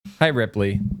Hi,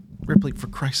 Ripley. Ripley, for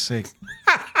Christ's sake.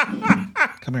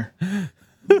 Come here.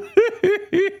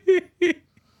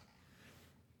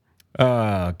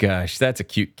 Oh, gosh. That's a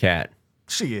cute cat.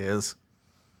 She is.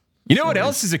 You know what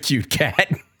else is a cute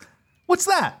cat? What's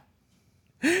that?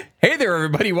 Hey there,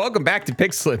 everybody. Welcome back to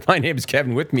Pixel. My name is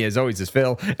Kevin. With me, as always, is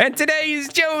Phil. And today is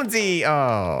Jonesy.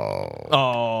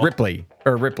 Oh. Ripley.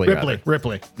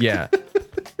 Ripley. Yeah.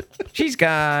 She's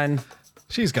gone.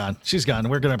 She's gone.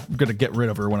 We're gonna get rid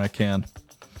of her when I can.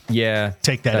 Yeah.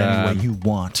 Take that any way you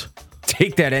want.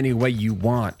 Take that any way you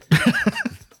want.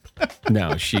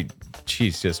 No,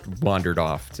 she's just wandered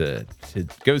off to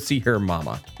go see her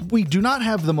mama. We do not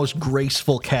have the most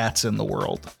graceful cats in the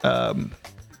world.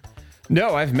 No,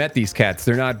 I've met these cats.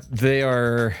 They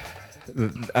are.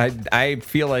 I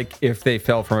feel like if they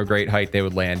fell from a great height, they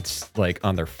would land like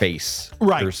on their face,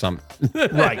 right, or something.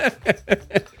 Right.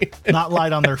 Not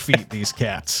light on their feet. These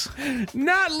cats.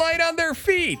 Not light on their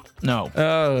feet. No.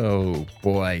 Oh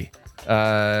boy.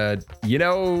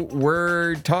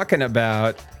 We're talking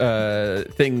about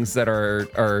things that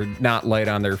are not light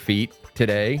on their feet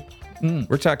today.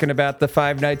 We're talking about the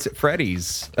Five Nights at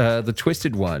Freddy's, the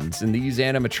Twisted Ones, and these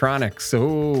animatronics.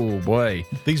 Oh boy,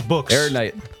 these books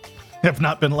have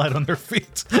not been light on their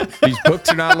feet. These books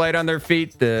are not light on their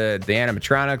feet. The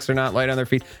animatronics are not light on their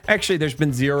feet. Actually, there's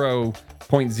been 0.0%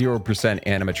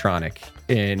 animatronic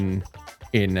in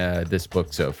this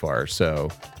book so far. So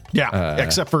yeah,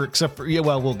 except for yeah.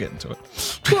 Well, we'll get into it.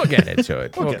 We'll get into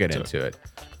it. We'll get into it.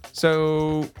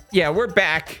 So yeah, we're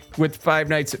back with Five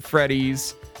Nights at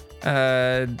Freddy's.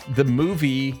 The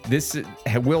movie, this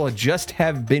will just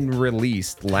have been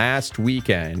released last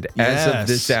weekend as of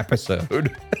this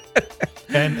episode.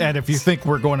 and if you think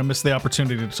we're going to miss the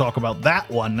opportunity to talk about that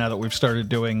one now that we've started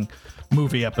doing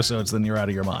movie episodes, then you're out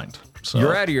of your mind. So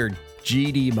you're out of your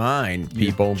GD mind,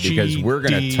 people, because we're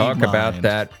going to talk about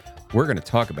that. We're going to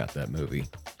talk about that movie.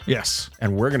 Yes.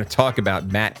 And we're going to talk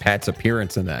about Matt Pat's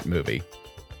appearance in that movie.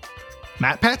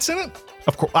 Matt Pat's in it?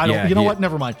 Of course, I don't. Yeah, you know what?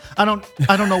 Never mind. I don't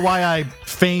know why I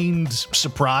feigned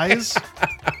surprise.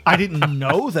 I didn't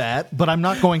know that, but I'm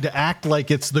not going to act like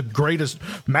it's the greatest.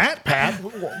 Matt Pat.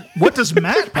 What does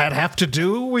Matt Pat have to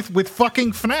do with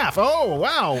fucking FNAF? Oh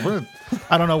wow!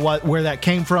 I don't know where that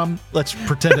came from. Let's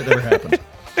pretend it never happened.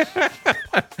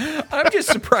 I'm just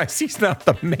surprised he's not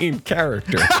the main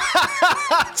character.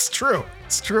 It's true.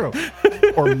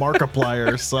 Or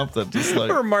Markiplier or something. Just like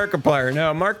or Markiplier.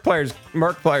 No,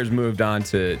 Markiplier's moved on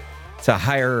to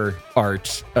higher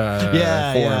art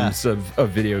forms of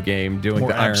video game, doing more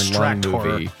the Iron Lung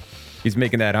movie. Horror. He's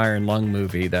making that Iron Lung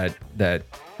movie that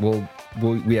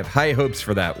we have high hopes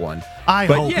for that one. I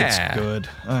hope it's good.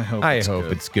 I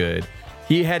hope it's good.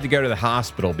 He had to go to the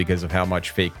hospital because of how much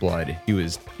fake blood he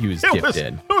was dipped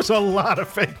in. It was a lot of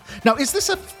fake. Now, is this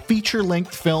a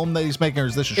feature-length film that he's making, or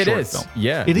is this a short film?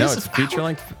 Yeah, it's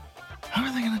feature-length. How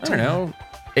are they going to do that? I don't know.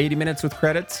 80 minutes with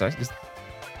credits. Okay.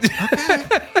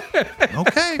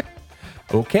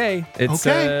 It's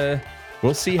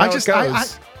we'll see how it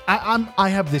goes. I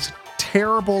have this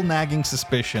terrible nagging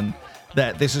suspicion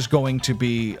that this is going to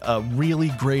be a really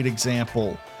great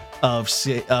example of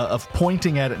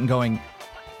pointing at it and going,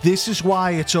 this is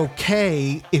why it's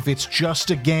okay if it's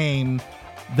just a game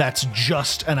that's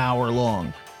just an hour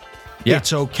long. Yeah.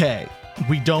 It's okay.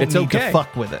 We don't need to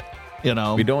fuck with it. You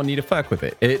know, we don't need to fuck with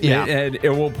it. It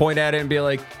will point at it and be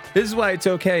like, this is why it's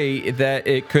okay that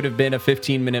it could have been a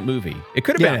 15-minute movie. It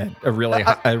could have been a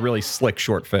really slick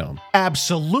short film.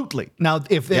 Absolutely. Now,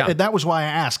 if that was why I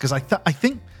asked, because I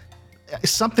think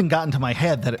something got into my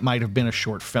head that it might have been a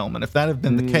short film, and if that had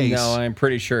been the case, no, I'm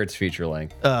pretty sure it's feature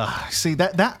length. See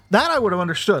that I would have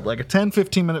understood, like a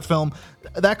 10-15 minute film,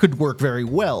 that could work very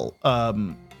well.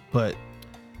 But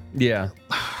yeah,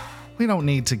 we don't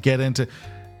need to get into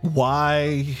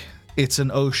why it's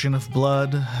an ocean of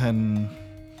blood and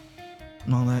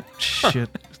all that shit.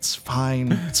 It's fine.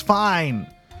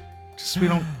 Just we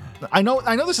don't. I know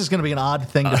this is going to be an odd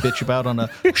thing to bitch about on a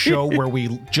show where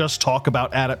we just talk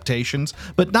about adaptations,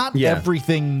 but not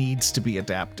everything needs to be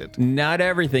adapted. Not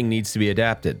everything needs to be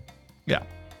adapted. Yeah.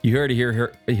 You heard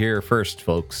it here first,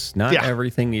 folks. Not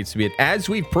everything needs to be, as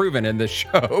we've proven in this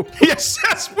show. Yes,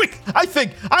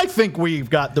 I think we've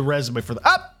got the resume for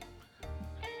that.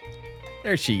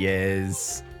 There she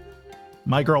is.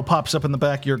 My girl pops up in the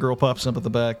back, your girl pops up at the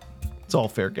back. It's all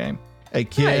fair game. Hey,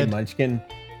 kid. Hey, Munchkin.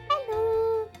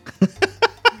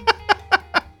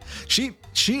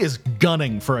 She is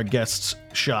gunning for a guest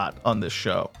shot on this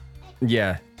show.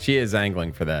 Yeah, she is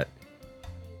angling for that.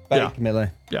 Bye,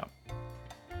 Camilla. Yeah.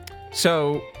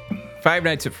 So, Five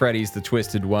Nights at Freddy's, The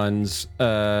Twisted Ones,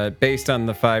 based on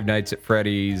the Five Nights at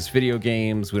Freddy's video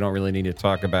games. We don't really need to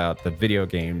talk about the video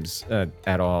games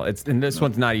at all. And this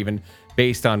one's not even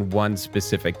based on one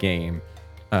specific game.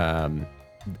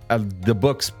 The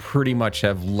books pretty much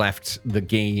have left the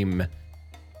games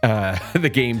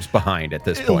behind at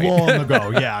this point. Long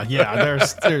ago, yeah.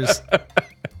 There's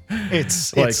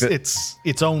it's like it's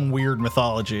its own weird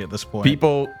mythology at this point.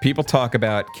 People talk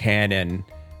about canon,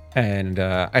 and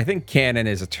I think canon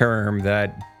is a term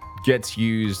that gets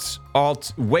used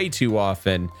way too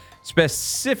often,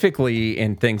 specifically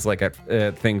in things like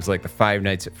the Five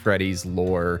Nights at Freddy's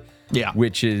lore. Yeah,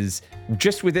 which is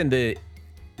just within the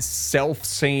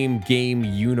same game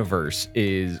universe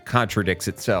contradicts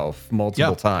itself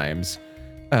multiple times.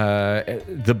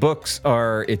 The books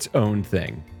are its own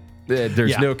thing.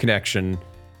 There's no connection.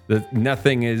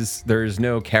 There's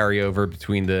no carryover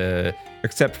between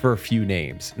except for a few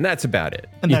names, and that's about it.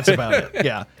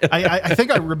 Yeah, I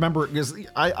think I remember because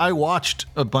I watched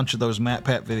a bunch of those Matt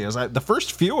Pat videos. The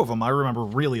first few of them I remember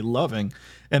really loving,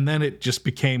 and then it just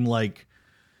became like.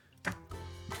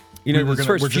 The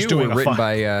first few were written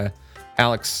by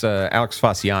Alex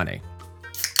Fasciani.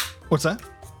 What's that?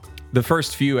 The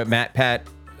first few at Matt Pat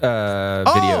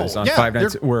videos on Five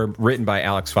Nights were written by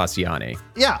Alex Fasciani.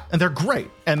 Yeah, and they're great,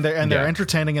 and they're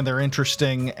entertaining, and they're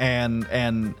interesting, and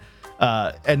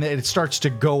it starts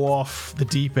to go off the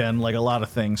deep end like a lot of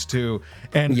things too.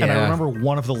 And I remember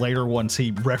one of the later ones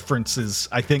he references,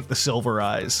 I think, the Silver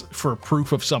Eyes for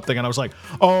proof of something, and I was like,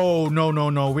 oh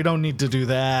no, we don't need to do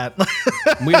that.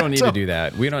 We don't need to do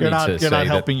that. We don't need to say that. You're not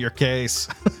helping your case.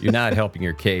 You're not helping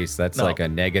your case. That's like a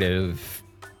negative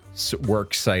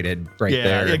works cited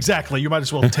there. Yeah, exactly. You might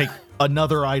as well take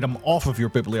another item off of your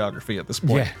bibliography at this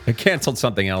point. Yeah, I canceled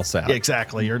something else out. Yeah,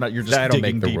 exactly. You're just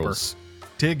digging deeper. Rules.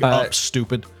 Dig up,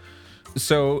 stupid.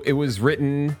 So it was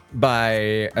written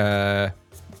by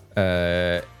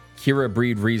Kira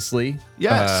Breed Riesly,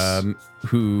 yes,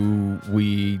 who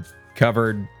we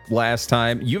covered last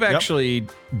time. You've actually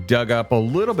dug up a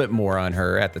little bit more on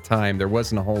her. At the time, there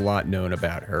wasn't a whole lot known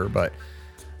about her, but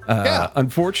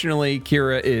unfortunately,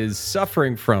 Kira is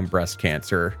suffering from breast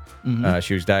cancer. Mm-hmm.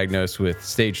 She was diagnosed with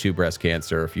stage 2 breast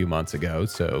cancer a few months ago,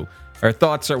 so our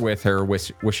thoughts are with her,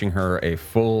 wishing her a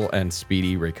full and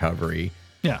speedy recovery.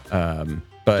 Yeah.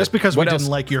 But just because we didn't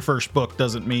like your first book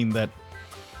doesn't mean that.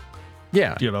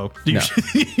 Yeah.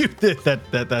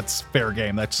 That's fair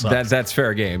game. That sucks. That's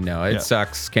fair game. No, it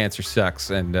sucks. Cancer sucks,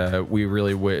 and we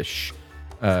really wish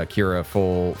Kira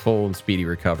full and speedy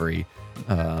recovery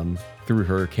through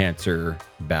her cancer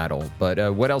battle.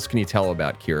 But what else can you tell us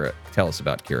about Kira?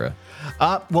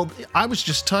 Well, I was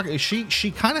just talking.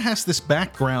 She kind of has this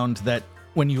background that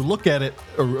when you look at it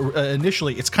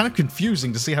initially, it's kind of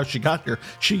confusing to see how she got here.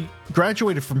 She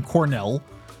graduated from Cornell.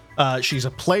 She's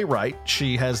a playwright.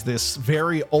 She has this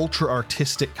very ultra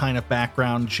artistic kind of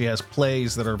background. She has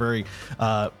plays that are very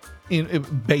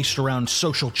based around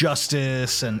social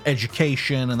justice and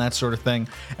education and that sort of thing.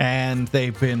 And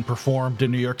they've been performed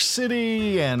in New York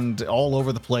City and all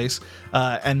over the place.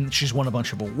 And she's won a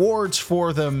bunch of awards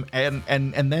for them. And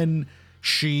then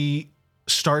she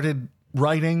started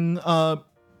writing the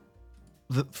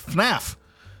FNAF.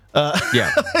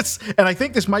 And I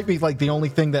think this might be like the only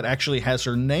thing that actually has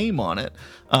her name on it,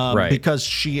 because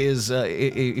she is.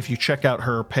 If you check out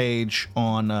her page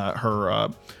on her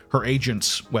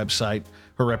agent's website,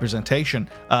 her representation,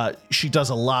 she does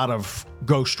a lot of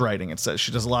ghostwriting. It says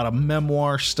she does a lot of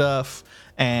memoir stuff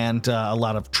and a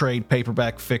lot of trade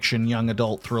paperback fiction, young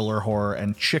adult thriller, horror,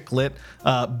 and chick lit.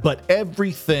 But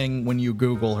everything when you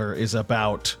Google her is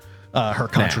about her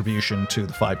contribution to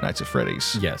the Five Nights at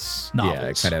Freddy's novels. Yeah,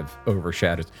 it kind of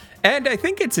overshadows. And I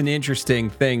think it's an interesting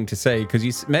thing to say, because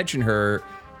you mentioned her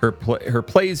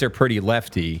plays are pretty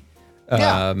lefty.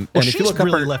 Yeah, well, and she's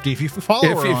really lefty. If you follow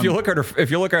her,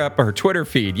 if you look up her Twitter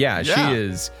feed,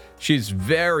 she's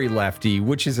very lefty,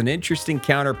 which is an interesting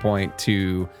counterpoint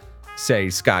to, say,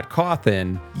 Scott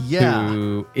Cawthon,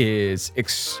 who is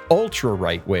ultra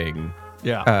right wing.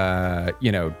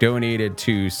 Donated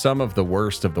to some of the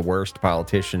worst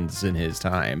politicians in his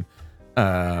time.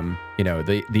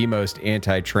 The most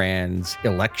anti-trans,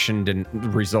 election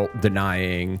result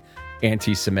denying,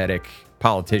 anti-Semitic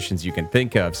politicians you can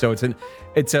think of. So it's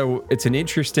an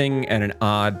interesting and an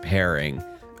odd pairing.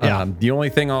 The only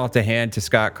thing I'll have to hand to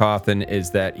Scott Cawthon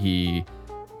is that he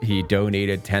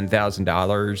donated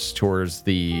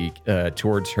 $10,000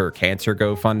 towards her cancer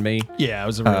GoFundMe. Yeah, it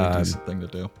was a really decent thing to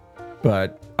do.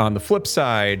 But on the flip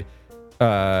side,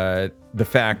 the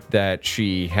fact that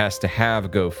she has to have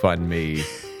GoFundMe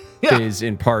is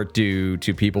in part due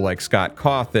to people like Scott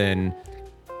Cawthon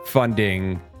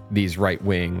funding these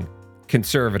right-wing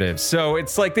conservatives. So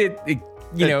it's like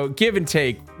give and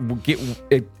take.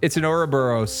 It's an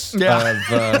Ouroboros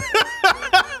of.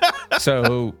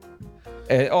 So,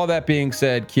 all that being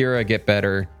said, Kira, get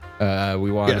better.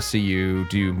 We want to see you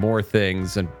do more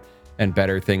things and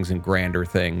better things and grander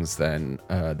things than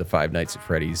the Five Nights at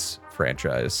Freddy's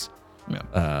franchise.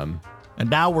 Yeah. And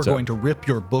now we're going to rip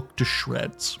your book to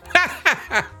shreds.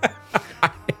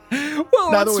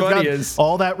 Well, now that we've got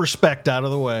all that respect out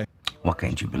of the way. What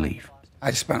can't you believe?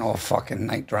 I spent all fucking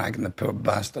night dragging the poor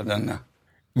bastard in there.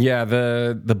 Yeah,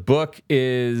 the book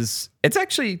it's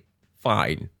actually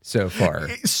fine so far.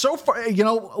 So far,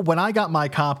 when I got my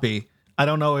copy, I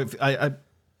don't know if I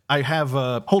have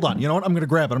hold on, you know what? I'm going to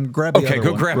grab it. I'm going to grab the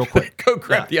other one real quick. Go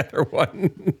grab the other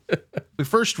one. We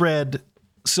first read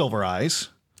Silver Eyes.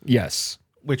 Yes.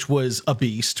 Which was a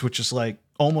beast, which is like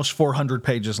almost 400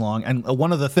 pages long. And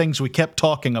one of the things we kept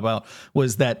talking about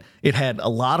was that it had a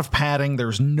lot of padding.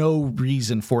 There's no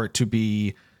reason for it to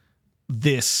be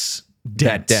this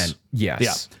dense. That dense, yes.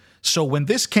 Yeah. So when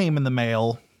this came in the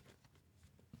mail...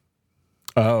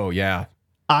 Oh, yeah.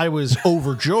 I was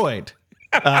overjoyed.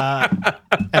 And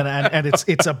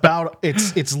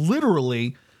it's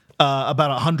literally about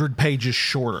 100 pages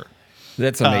shorter.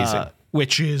 That's amazing.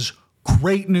 Which is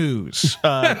great news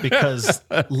because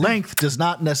length does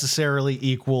not necessarily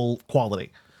equal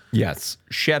quality. Yes.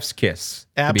 Chef's kiss.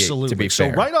 Absolutely. To be so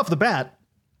fair. right off the bat,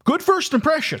 good first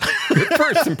impression. Good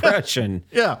first impression.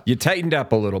 Yeah. You tightened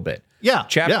up a little bit. Yeah.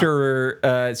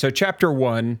 So chapter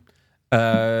 1,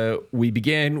 we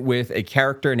begin with a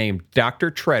character named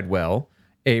Dr. Treadwell,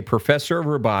 a professor of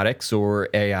robotics or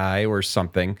AI or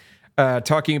something,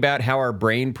 talking about how our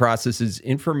brain processes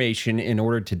information in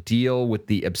order to deal with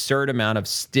the absurd amount of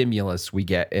stimulus we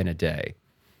get in a day.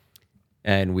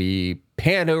 And we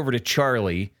pan over to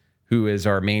Charlie, who is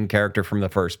our main character from the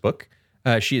first book.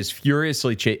 She is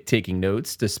furiously taking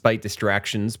notes despite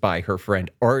distractions by her friend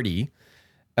Artie.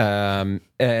 And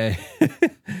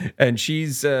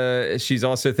she's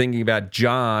also thinking about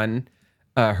John,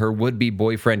 her would-be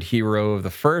boyfriend hero of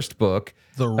the first book,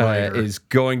 the writer, is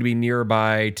going to be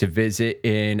nearby to visit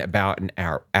in about an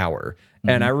hour. Mm-hmm.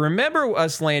 And I remember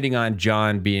us landing on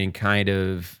John being kind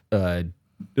of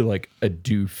like a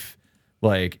doof,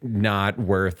 like not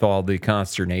worth all the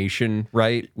consternation,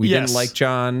 right? We didn't like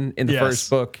John in the first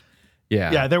book.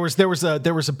 Yeah. There was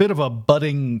a bit of a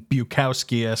budding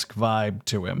Bukowski-esque vibe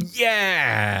to him.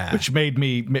 Yeah. Which made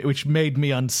me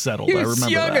unsettled. He was I remember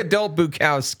young that. adult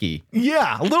Bukowski.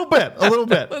 Yeah, a little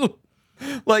bit.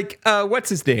 Like what's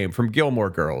his name from Gilmore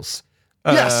Girls?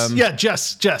 Jess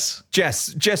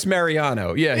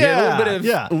Mariano.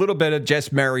 Yeah, a little bit of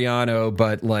Jess Mariano,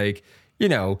 but like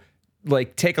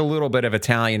take a little bit of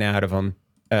Italian out of him.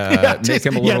 Make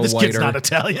him a little this whiter. Kid's not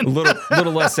Italian. A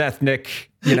little less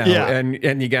ethnic,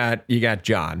 and you got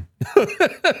John.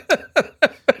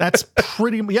 That's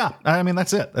pretty. Yeah, I mean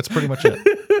that's it. That's pretty much it.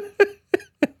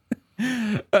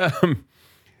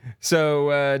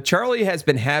 So Charlie has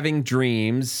been having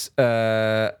dreams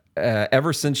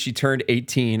ever since she turned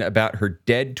 18 about her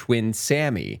dead twin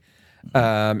Sammy.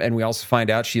 And we also find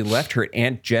out she left her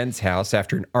Aunt Jen's house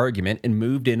after an argument and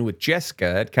moved in with Jessica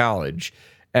at college,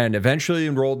 and eventually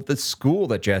enrolled at the school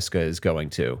that Jessica is going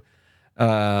to.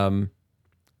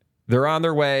 They're on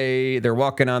their way. They're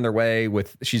walking on their way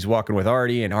she's walking with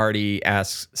Artie, and Artie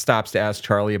stops to ask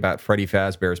Charlie about Freddy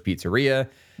Fazbear's Pizzeria.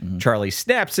 Mm-hmm. Charlie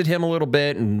snaps at him a little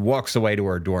bit and walks away to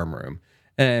our dorm room.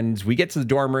 And we get to the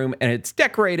dorm room, and it's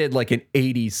decorated like an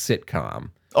 80s sitcom.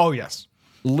 Oh, yes.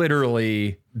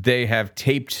 Literally, they have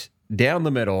taped down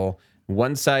the middle.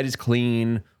 One side is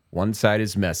clean. One side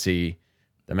is messy.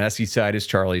 The messy side is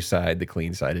Charlie's side. The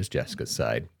clean side is Jessica's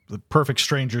side. The Perfect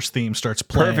Strangers theme starts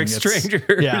playing. Perfect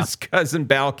Strangers, Cousin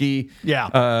Balky,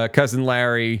 Cousin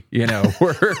Larry, this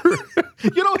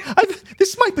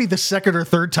might be the second or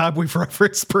third time we've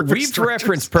referenced Perfect Strangers. We've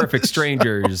referenced Perfect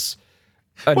Strangers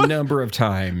a number of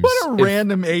times. What a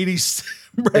random 80s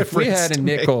reference. If we had a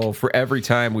nickel for every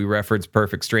time we referenced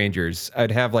Perfect Strangers,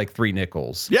 I'd have like 3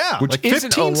 nickels. Yeah, which like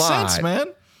isn't 15 a lot, cents, man.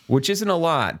 Which isn't a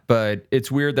lot, but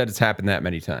it's weird that it's happened that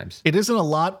many times. It isn't a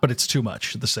lot, but it's too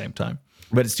much at the same time.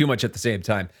 But it's too much at the same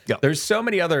time. Yeah. There's so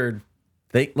many other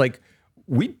things. Like,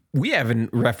 we haven't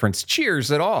referenced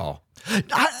Cheers at all.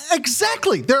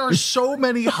 Exactly. There are so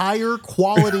many higher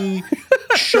quality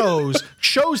shows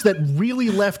that really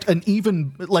left an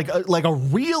even like a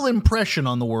real impression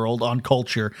on the world, on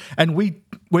culture, and we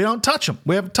don't touch them.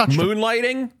 We haven't touched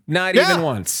Moonlighting, not even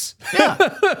once.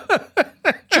 Yeah.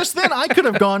 Just then, I could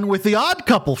have gone with The Odd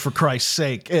Couple, for Christ's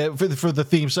sake, for the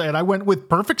theme, and I went with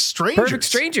Perfect Strangers. Perfect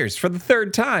Strangers for the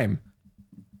third time.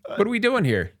 What are we doing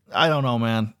here? I don't know,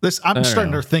 man. I'm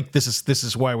starting to think this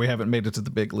is why we haven't made it to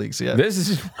the big leagues yet. This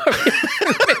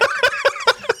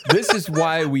is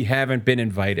why we haven't been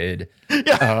invited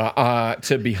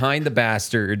to Behind the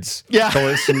Bastards to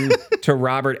listen to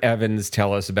Robert Evans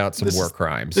tell us about some war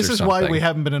crimes. This is why we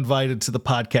haven't been invited to the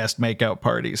podcast makeout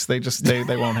parties. They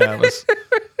won't have us.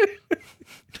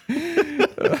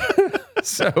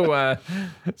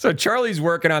 So Charlie's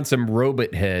working on some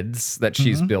robot heads that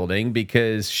she's building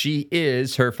because she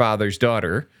is her father's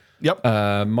daughter. Yep.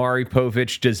 Maury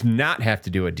Povich does not have to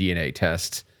do a DNA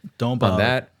test. Don't bother. On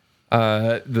that.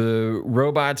 The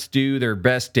robots do their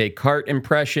best Descartes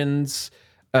impressions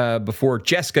before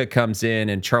Jessica comes in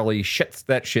and Charlie shuts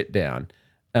that shit down.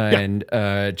 And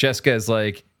Jessica is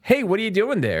like, hey, what are you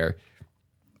doing there?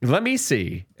 Let me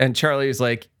see. And Charlie is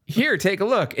like, here, take a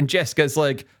look. And Jessica's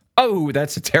like, oh,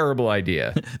 that's a terrible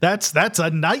idea. That's a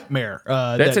nightmare.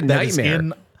 That's a nightmare. That is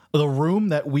in the room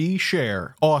that we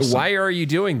share. Awesome. Why are you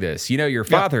doing this? You know, your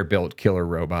father built killer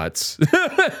robots.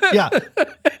 Yeah.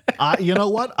 You know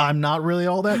what? I'm not really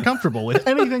all that comfortable with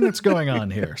anything that's going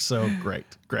on here. So great.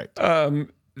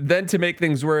 Then to make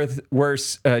things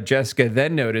worse, Jessica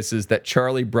then notices that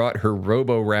Charlie brought her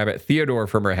robo-rabbit Theodore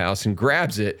from her house and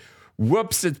grabs it.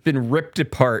 Whoops, it's been ripped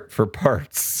apart for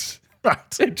parts.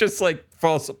 Right. It just like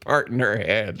falls apart in her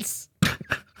hands.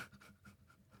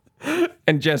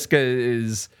 And Jessica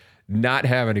is not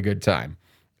having a good time.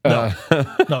 No,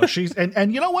 she's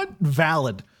and you know what?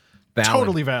 Valid.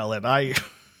 Totally valid. I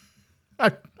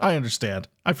understand.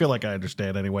 I feel like I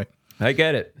understand anyway. I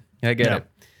get it.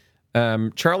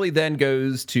 Charlie then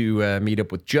goes to meet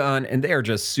up with John, and they are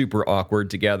just super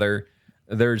awkward together.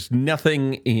 There's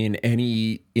nothing in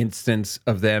any instance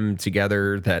of them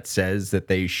together that says that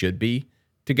they should be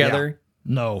together. Yeah.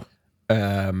 No.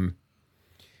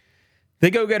 They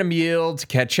go get a meal to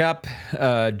catch up.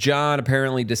 John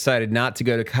apparently decided not to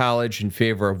go to college in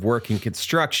favor of working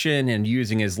construction and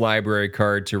using his library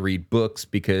card to read books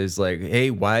because, like,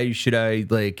 hey, why should I,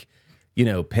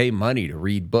 pay money to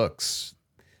read books?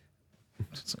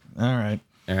 All right.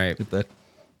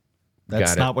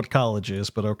 That's not what college is,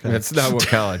 but okay. That's not what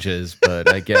college is,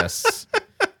 but I guess.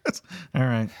 All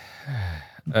right.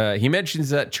 He mentions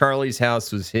that Charlie's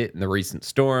house was hit in the recent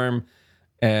storm.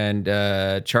 And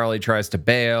Charlie tries to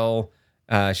bail.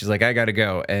 She's like, I got to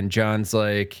go. And John's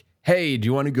like, hey, do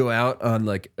you want to go out on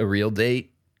like a real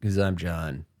date? Because I'm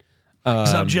John.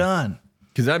 Because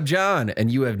I'm John. And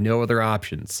you have no other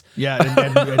options. Yeah.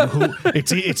 And who,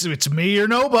 it's me or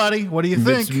nobody. What do you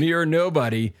think? It's me or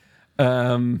nobody.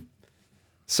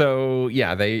 So,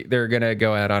 yeah, they're going to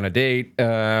go out on a date.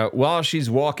 While she's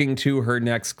walking to her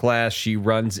next class, she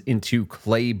runs into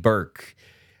Clay Burke.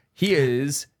 He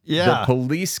is... the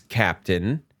police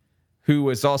captain, who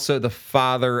was also the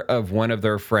father of one of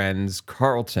their friends,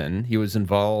 Carlton. He was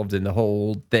involved in the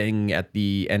whole thing at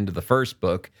the end of the first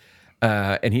book.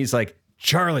 And he's like,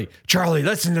 Charlie,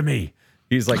 listen to me.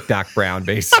 He's like Doc Brown,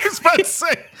 basically. I was about to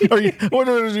say, what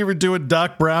are you even doing,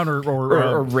 Doc Brown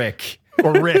or Rick?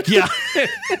 Or Rick, yeah.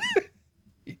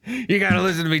 You got to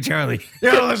listen to me, Charlie.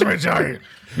 You got to listen to me, Charlie.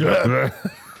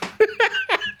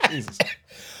 Jesus.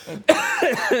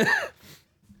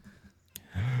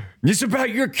 It's about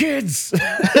your kids.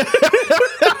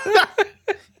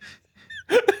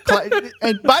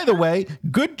 And by the way,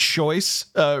 good choice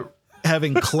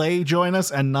having Clay join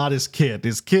us and not his kid.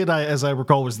 His kid, as I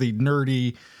recall, was the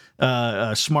nerdy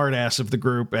smart ass of the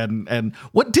group. And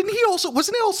what wasn't he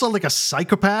also like a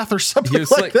psychopath or something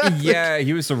like that? Yeah,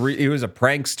 he was a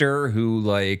prankster who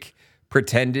like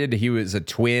pretended he was a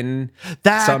twin.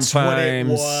 That's what it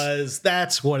was.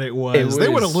 They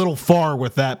went a little far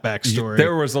with that backstory.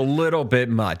 There was a little bit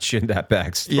much in that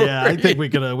backstory. Yeah, I think we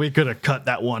could have cut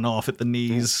that one off at the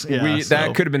knees. Yeah,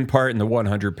 that could have been part in the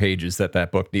 100 pages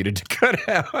that book needed to cut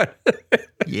out.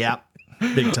 Yeah,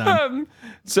 big time.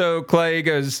 So Clay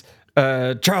goes,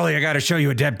 Charlie, I got to show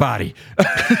you a dead body.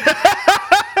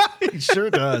 He sure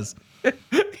does.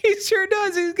 He sure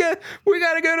does. We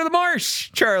got to go to the marsh,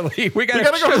 Charlie. We got to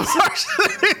go to the marsh.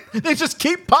 They just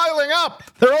keep piling up.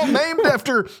 They're all named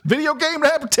after video game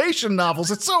adaptation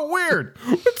novels. It's so weird.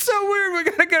 It's so weird. We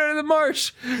got to go to the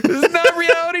marsh. This is not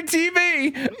reality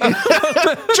TV.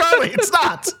 Charlie, it's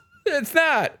not. It's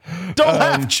not. Don't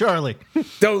laugh, Charlie.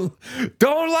 Don't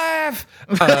laugh.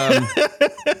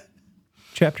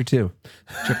 Chapter 2.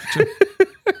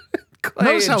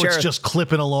 Notice how it's just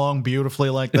clipping along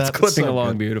beautifully like that. It's clipping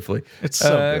along beautifully. It's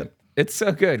so good. It's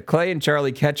so good. Clay and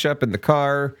Charlie catch up in the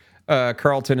car.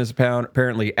 Carlton is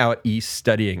apparently out east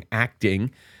studying acting.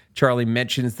 Charlie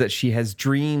mentions that she has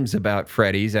dreams about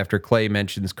Freddy's after Clay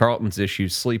mentions Carlton's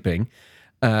issues sleeping.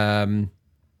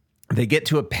 They get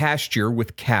to a pasture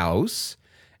with cows,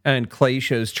 and Clay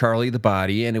shows Charlie the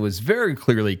body, and it was very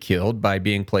clearly killed by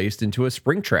being placed into a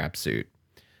Springtrap suit.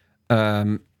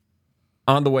 On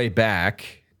the way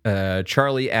back,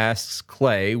 Charlie asks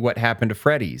Clay what happened to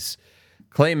Freddy's.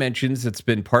 Clay mentions it's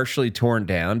been partially torn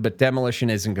down, but demolition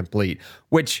isn't complete.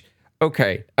 Which,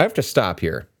 okay, I have to stop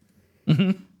here.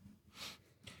 Mm-hmm.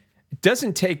 It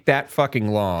doesn't take that fucking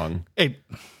long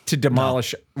to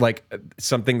demolish like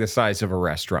something the size of a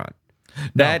restaurant.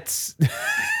 No. That's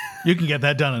you can get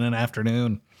that done in an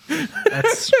afternoon.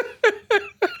 That's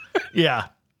yeah.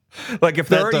 Like if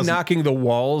they're already knocking the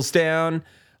walls down,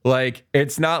 like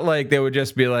it's not like they would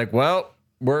just be like, well,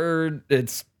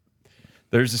 there's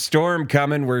a storm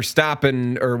coming, we're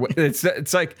stopping, or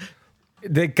it's like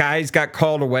the guys got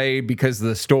called away because of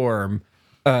the storm.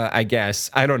 I guess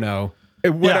I don't know.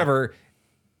 Whatever.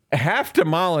 Yeah. Half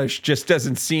demolished just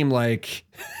doesn't seem like.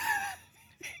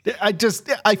 I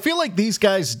feel like these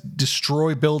guys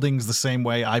destroy buildings the same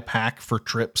way I pack for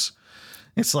trips.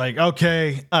 It's like,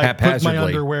 okay, I put my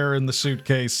underwear in the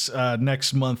suitcase.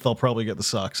 Next month, I'll probably get the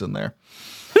socks in there.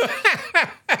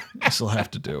 This will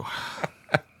have to do.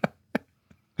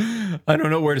 I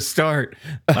don't know where to start.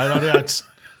 I don't know. It's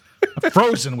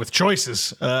frozen with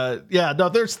choices.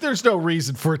 There's no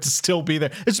reason for it to still be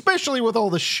there, especially with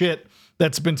all the shit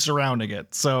that's been surrounding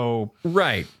it. So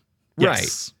right.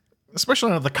 Especially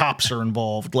now the cops are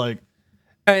involved,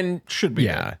 and should be.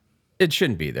 Yeah, it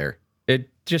shouldn't be there. It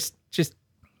just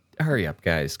hurry up,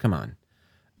 guys. Come on.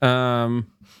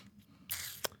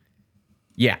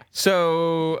 Yeah.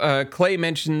 So Clay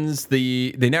mentions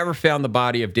they never found the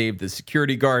body of Dave, the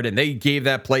security guard, and they gave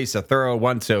that place a thorough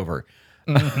once over.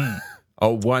 Mm-hmm.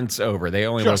 A once over. They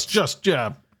only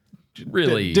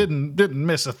really didn't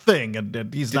miss a thing,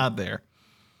 and he's not there.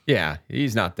 Yeah,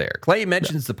 he's not there. Clay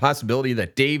mentions the possibility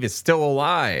that Dave is still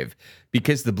alive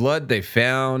because the blood they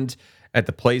found at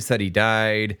the place that he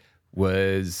died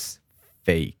was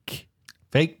fake.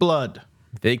 Fake blood.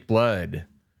 Fake blood.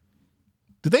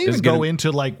 Did they even go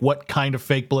into like what kind of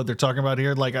fake blood they're talking about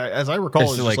here? Like, as I recall,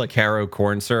 it's just like Caro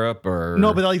corn syrup, or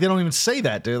no, but like they don't even say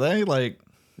that, do they? Like,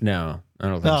 no, I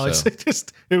don't think so.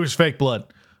 No, it was fake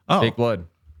blood. Oh, fake blood.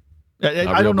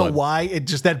 I don't know why it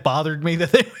just that bothered me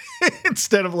that they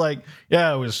instead of like,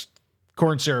 it was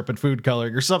corn syrup and food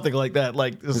coloring or something like that.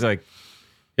 Like it's like,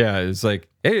 it's like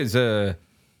it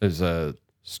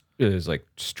was like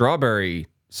strawberry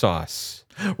sauce.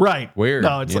 Right. Weird.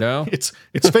 No, it's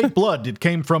it's fake blood. It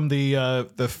came from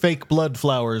the fake blood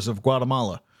flowers of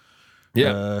Guatemala.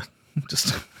 Yeah.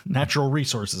 Just natural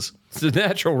resources. It's a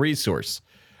natural resource.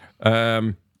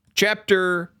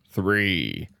 Chapter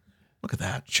 3. Look at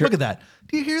that. Look at that.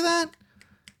 Do you hear that?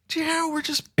 Do you hear how we're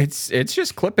just... It's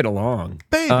just clipping along.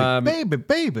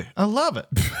 Baby. I love it.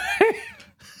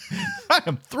 I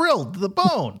am thrilled to the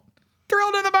bone.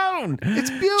 Thrilled to the bone.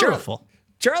 It's beautiful.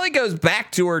 Charlie goes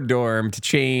back to her dorm to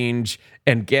change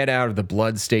and get out of the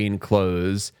bloodstained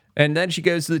clothes. And then she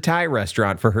goes to the Thai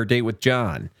restaurant for her date with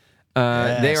John.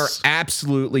 Yes. They are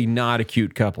absolutely not a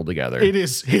cute couple together. It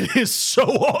is so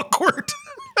awkward.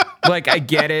 Like, I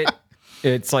get it.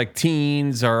 It's like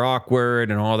teens are awkward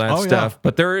and all that stuff,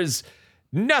 but there is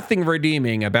nothing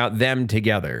redeeming about them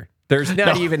together. There's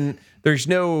there's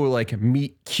no like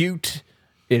meet cute.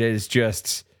 It is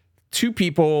just two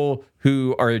people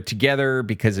who are together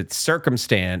because it's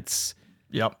circumstance.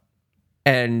 Yep.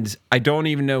 And I don't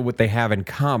even know what they have in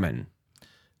common.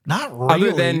 Not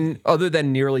really. Other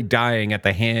than nearly dying at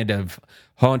the hand of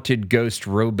haunted ghost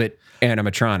robot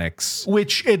animatronics.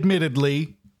 Which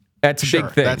admittedly, that's a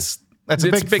big thing. That's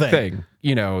a big thing.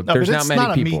 You know, there's not many people. It's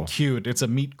not a meat cute. It's a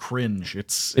meat cringe.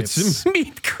 It's a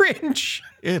meat cringe.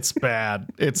 It's bad.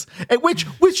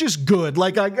 Which is good.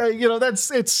 Like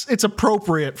it's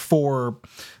appropriate for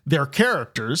their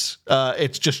characters.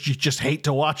 It's just you just hate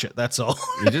to watch it. That's all.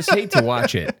 You just hate to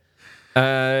watch it.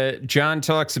 John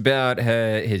talks about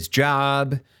his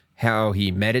job, how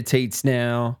he meditates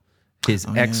now. His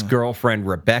ex-girlfriend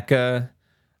Rebecca.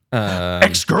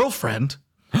 Ex-girlfriend.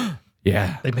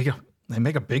 Yeah, they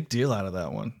make a big deal out of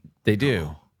that one. They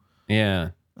do. Yeah.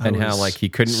 And how like he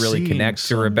couldn't really connect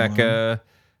to Rebecca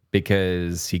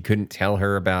because he couldn't tell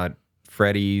her about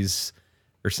Freddy's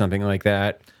or something like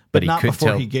that. But not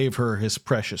before he gave her his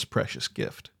precious, precious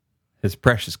gift. His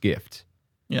precious gift.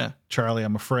 Yeah. Charlie,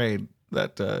 I'm afraid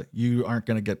that you aren't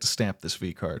going to get to stamp this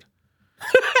V card.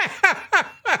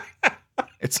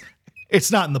 It's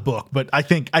not in the book, but I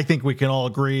think we can all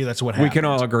agree that's what happened. We can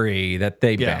all agree that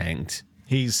they banged.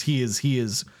 He is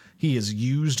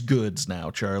used goods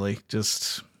now, Charlie.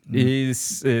 Just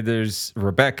there's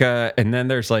Rebecca, and then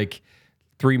there's like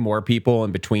 3 more people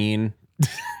in between.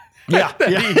 Yeah,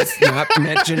 he's not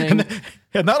mentioning.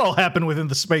 And that all happened within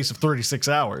the space of 36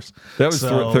 hours. That was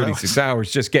 36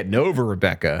 hours just getting over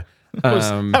Rebecca.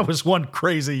 That was one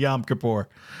crazy Yom Kippur.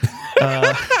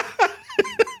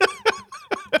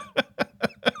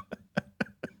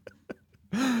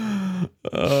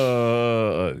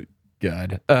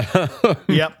 God.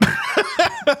 Yep.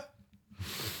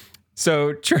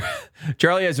 So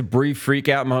Charlie has a brief freak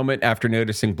out moment after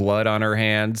noticing blood on her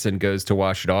hands and goes to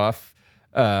wash it off.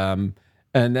 And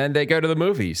then they go to the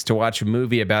movies to watch a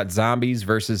movie about zombies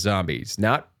versus zombies.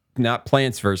 Not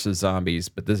plants versus zombies,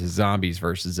 but this is zombies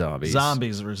versus zombies.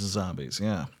 Zombies versus zombies,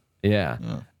 yeah. Yeah.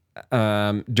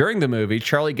 During the movie,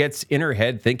 Charlie gets in her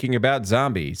head thinking about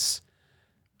zombies.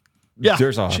 Yeah.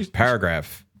 There's a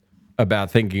paragraph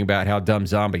about thinking about how dumb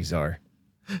zombies are.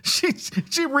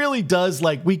 She really does.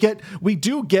 Like we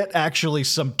do get actually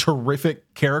some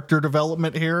terrific character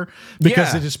development here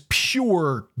because it is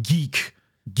pure geek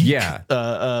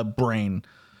brain.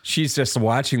 She's just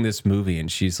watching this movie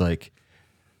and she's like,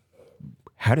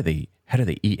 how do they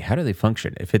eat? How do they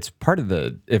function? If it's part of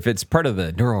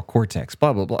the neural cortex,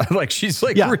 blah blah blah. Like she's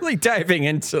like really diving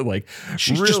into like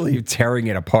she's really tearing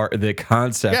it apart, the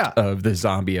concept of the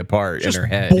zombie apart in her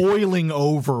head, boiling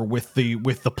over with the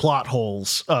plot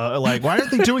holes. Like why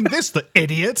aren't they doing this? The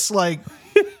idiots! Like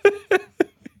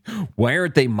why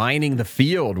aren't they mining the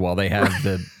field while they have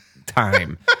the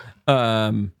time?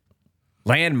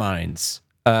 Landmines.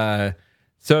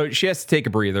 So she has to take a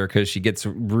breather because she gets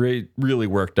really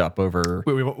worked up over.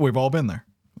 We've all been there.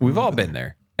 We've all been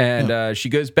there. And she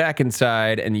goes back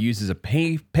inside and uses a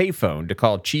payphone to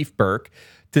call Chief Burke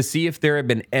to see if there have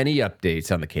been any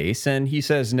updates on the case. And he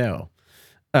says no.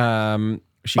 By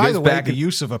the way, the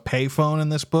use of a payphone in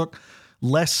this book,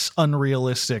 less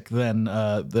unrealistic than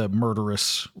the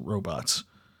murderous robots.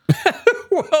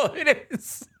 Well, it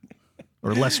is.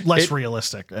 Or less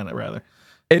realistic, rather.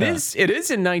 It is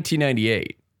in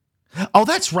 1998. Oh,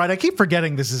 that's right. I keep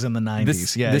forgetting this is in the 90s.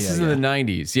 This is in the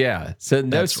 90s. Yeah. So no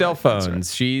that's cell right,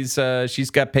 phones. Right. She's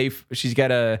got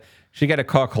to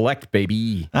call collect,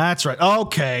 baby. That's right.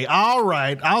 Okay. All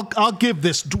right. I'll give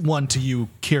this one to you,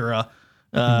 Kira.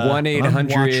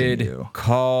 1-800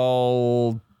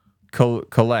 call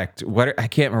collect. What I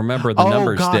can't remember the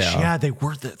numbers. Oh gosh, now. yeah, there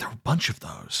were a bunch of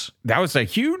those. That was a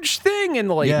huge thing in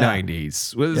the late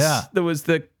 90s. There was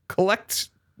the collect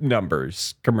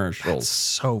numbers commercials. That's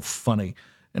so funny.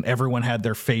 And everyone had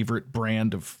their favorite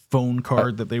brand of phone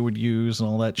card that they would use and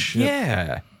all that shit.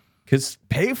 Yeah. Because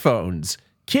payphones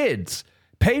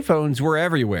were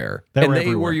everywhere.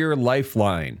 They were your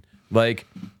lifeline. Like,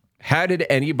 how did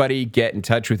anybody get in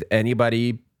touch with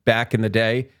anybody back in the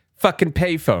day? Fucking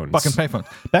payphones.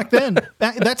 Back then,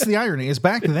 that's the irony, is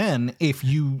back then, if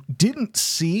you didn't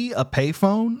see a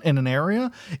payphone in an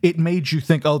area, it made you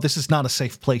think, oh, this is not a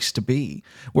safe place to be.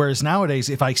 Whereas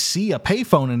nowadays, if I see a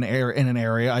payphone in an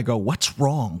area, I go, what's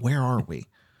wrong? Where are we?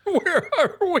 Where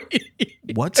are we?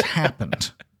 What's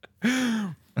happened?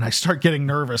 And I start getting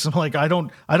nervous. I'm like, I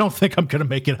don't think I'm going to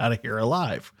make it out of here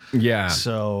alive. Yeah.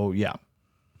 So, yeah.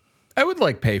 I would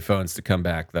like payphones to come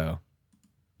back, though.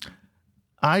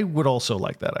 I would also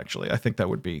like that, actually. I think that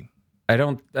would be... I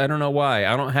don't know why.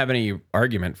 I don't have any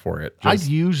argument for it. I'd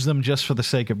use them just for the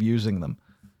sake of using them.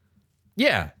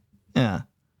 Yeah. Yeah.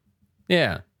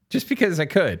 Yeah. Just because I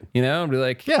could, I'd be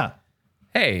like, yeah,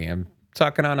 hey, I'm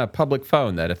talking on a public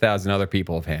phone that 1,000 other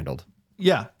people have handled.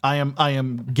 Yeah. I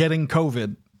am getting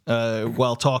COVID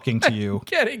while talking to you.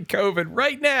 Getting COVID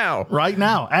right now. Right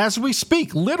now. As we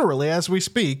speak. Literally as we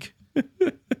speak.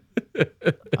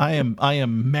 I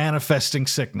am manifesting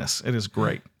sickness. It is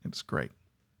great. It's great.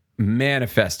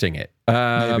 Manifesting it.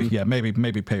 Maybe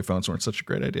payphones weren't such a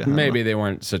great idea. Maybe they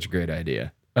weren't such a great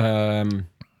idea.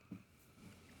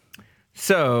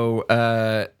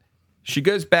 So she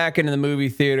goes back into the movie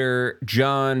theater.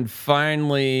 John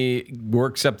finally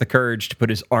works up the courage to put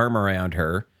his arm around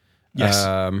her. Yes.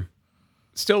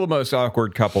 Still the most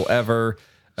awkward couple ever.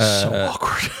 So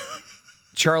awkward.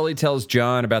 Charlie tells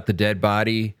John about the dead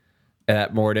body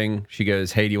that morning. She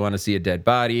goes, hey, do you want to see a dead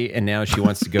body? And now she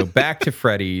wants to go back to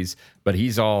Freddy's, but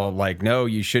he's all like, no,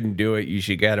 you shouldn't do it. You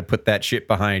should got to put that shit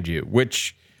behind you,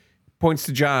 which points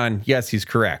to John. Yes, he's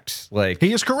correct. Like,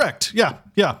 he is correct. Yeah.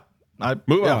 Yeah.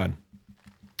 Move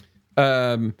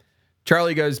on.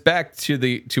 Charlie goes back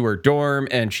to her dorm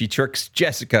and she tricks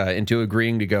Jessica into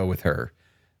agreeing to go with her.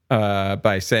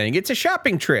 By saying it's a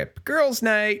shopping trip, girls'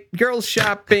 night, girls'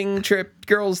 shopping trip,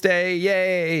 girls' day,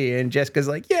 yay! And Jessica's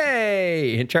like,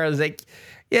 yay! And Charlie's like,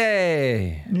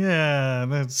 yay! Yeah,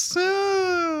 that's.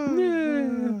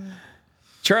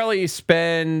 Charlie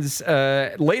spends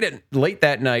late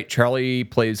that night. Charlie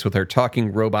plays with her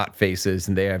talking robot faces,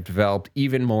 and they have developed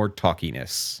even more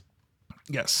talkiness.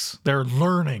 Yes, they're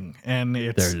learning, and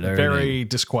it's very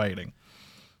disquieting.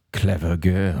 Clever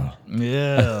girl.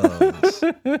 Yes.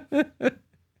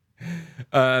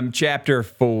 Chapter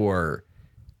 4.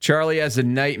 Charlie has a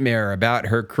nightmare about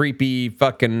her creepy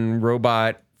fucking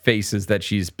robot faces that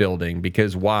she's building.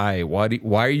 Because why?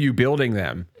 Why are you building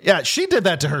them? Yeah, she did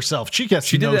that to herself. She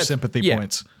gets no sympathy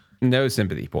points. No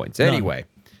sympathy points. None. Anyway,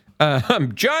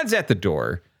 John's at the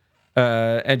door,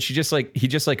 and he just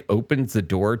opens the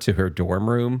door to her dorm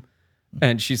room,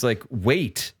 and she's like,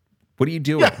 "Wait, what are you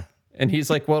doing?" Yeah. And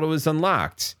he's like, "Well, it was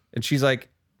unlocked." And she's like,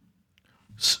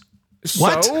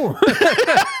 "What?"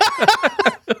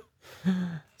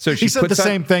 So he said the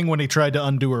same thing when he tried to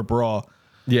undo her bra.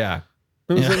 Yeah,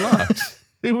 it was unlocked.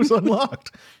 It was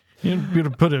unlocked. You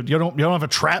don't have a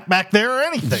trap back there or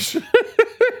anything.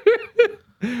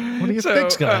 What do you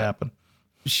think's gonna happen?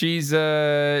 She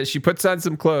puts on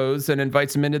some clothes and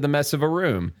invites him into the mess of a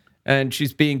room, and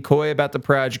she's being coy about the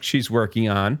project she's working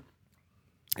on.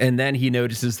 And then he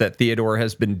notices that Theodore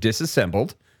has been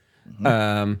disassembled.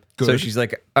 So she's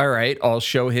like, "All right, I'll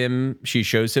show him." She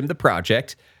shows him the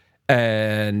project,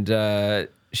 and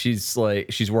she's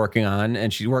working on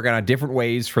different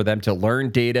ways for them to learn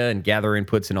data and gather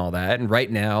inputs and all that. And right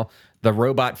now, the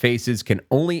robot faces can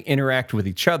only interact with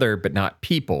each other, but not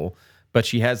people. But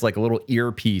she has like a little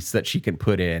earpiece that she can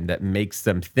put in that makes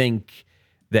them think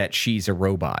that she's a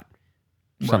robot,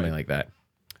 something like that.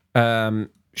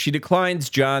 She declines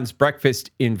John's breakfast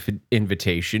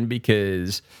invitation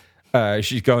because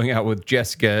she's going out with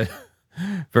Jessica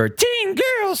for Teen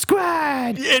Girl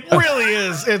Squad. It really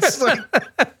is. It's like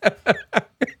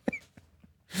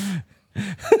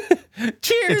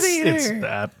cheerleader. It's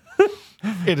that.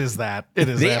 It is that. It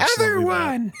is the other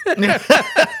one.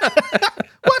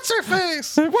 What's her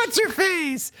face? What's her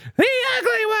face? The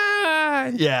ugly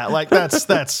one. Yeah, like that's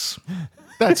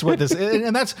what this is.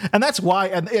 And that's why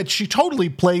and she totally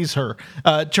plays her.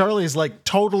 Charlie's like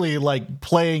totally like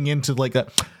playing into like a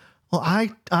well,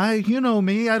 I you know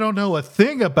me, I don't know a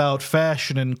thing about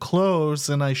fashion and clothes,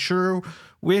 and I sure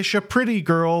wish a pretty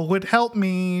girl would help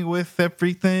me with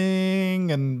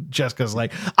everything. And Jessica's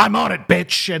like, I'm on it,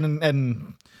 bitch.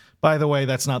 And by the way,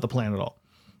 that's not the plan at all.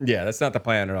 Yeah, that's not the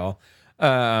plan at all.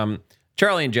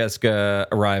 Charlie and Jessica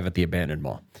arrive at the abandoned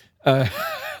mall.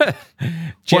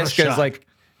 Jessica's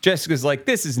like,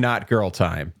 this is not girl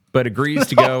time, but agrees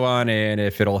to go on in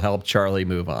if it'll help Charlie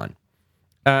move on.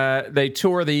 They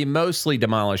tour the mostly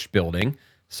demolished building.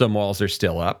 Some walls are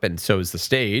still up, and so is the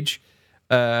stage.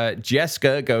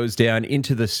 Jessica goes down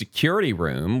into the security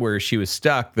room where she was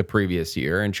stuck the previous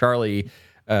year, and Charlie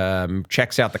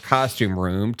checks out the costume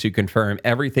room to confirm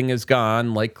everything is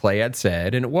gone, like Clay had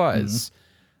said, and it was.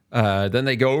 Then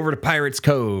they go over to Pirates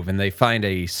Cove, and they find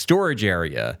a storage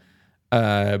area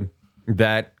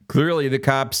that clearly the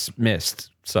cops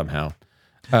missed somehow.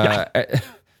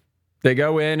 They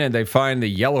go in and they find the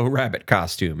Yellow Rabbit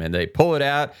costume, and they pull it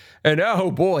out, and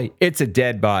oh boy, it's a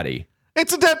dead body.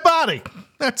 It's a dead body.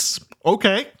 That's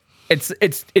okay.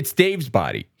 It's Dave's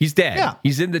body. He's dead. Yeah.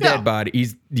 He's in the dead body.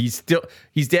 He's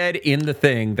dead in the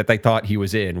thing that they thought he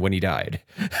was in when he died.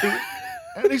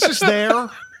 And he's just there.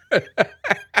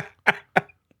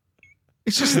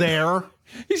 He's just there.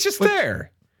 He's just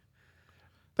there.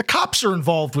 The cops are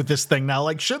involved with this thing now.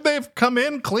 Like, should they have come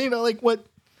in, clean? Like, what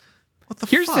the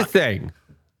Here's fuck? the thing.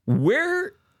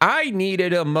 Where I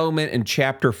needed a moment in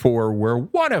chapter 4 where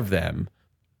one of them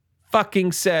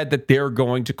fucking said that they're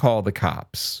going to call the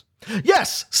cops.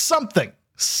 Yes, something.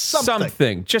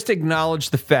 Just acknowledge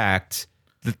the fact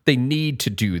that they need to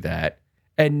do that,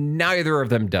 and neither of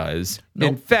them does. Nope.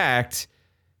 In fact,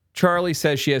 Charlie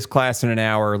says she has class in an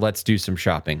hour. Let's do some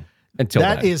shopping.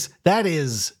 That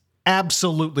is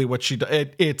absolutely what she does.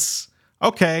 It's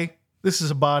okay. This is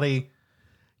a body.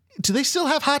 Do they still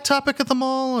have Hot Topic at the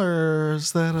mall, or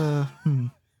is that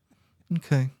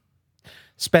okay?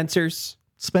 Spencer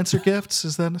Gifts,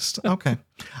 is that okay?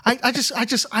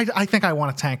 I think I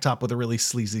want a tank top with a really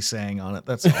sleazy saying on it.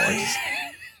 That's all. I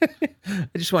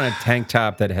just want a tank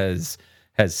top that has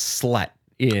slut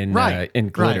in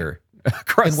glitter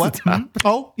across the top.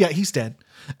 Oh yeah, he's dead.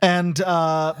 And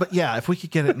but yeah, if we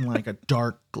could get it in like a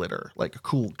dark glitter, like a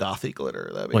cool gothy glitter,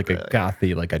 that'd be like great. A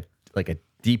gothy, like a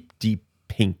deep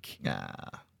pink.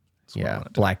 Yeah,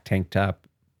 black tank top.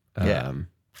 Kinder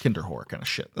whore kind of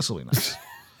shit. This will be nice.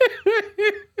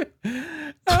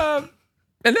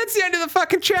 And that's the end of the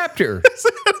fucking chapter. That's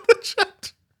the end of the chapter.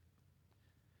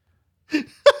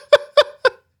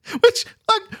 Which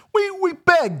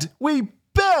we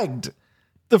begged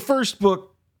the first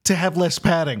book to have less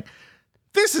padding.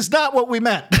 This is not what we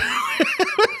meant.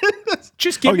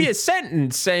 Just give me a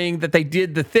sentence saying that they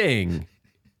did the thing.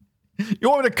 You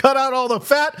want me to cut out all the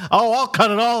fat? Oh, I'll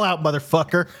cut it all out,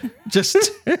 motherfucker. Just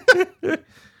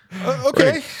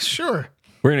okay, sure.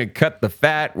 We're gonna cut the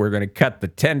fat. We're gonna cut the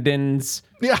tendons.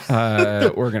 Yeah,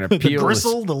 we're gonna peel the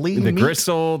gristle, the lean meat.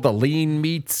 Gristle, the lean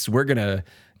meats. You're gonna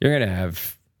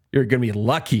be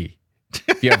lucky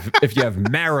if you have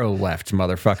marrow left,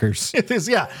 motherfuckers. It is,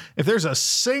 yeah. If there's a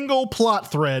single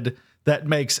plot thread that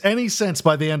makes any sense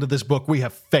by the end of this book, we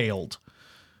have failed.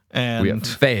 And we have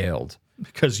failed.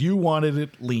 Because you wanted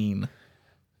it lean.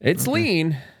 It's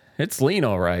lean. It's lean,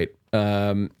 all right.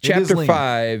 Chapter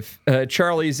 5,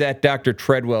 Charlie's at Dr.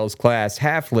 Treadwell's class,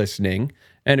 half listening,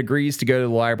 and agrees to go to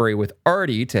the library with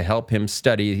Artie to help him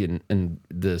study and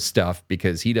the stuff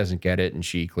because he doesn't get it and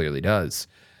she clearly does.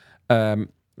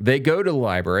 They go to the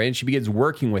library and she begins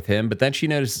working with him, but then she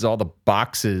notices all the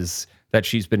boxes that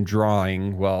she's been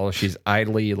drawing while she's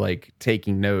idly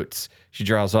taking notes. She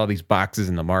draws all these boxes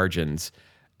in the margins.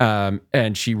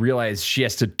 And she realizes she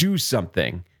has to do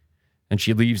something, and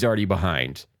she leaves Artie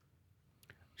behind.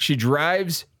 She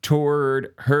drives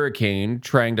toward Hurricane,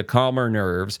 trying to calm her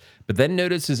nerves, but then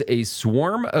notices a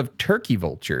swarm of turkey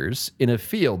vultures in a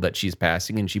field that she's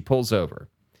passing, and she pulls over.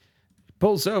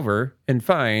 Pulls over and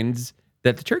finds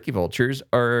that the turkey vultures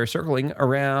are circling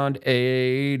around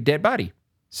a dead body.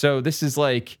 So this is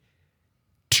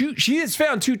she has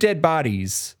found 2 dead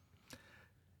bodies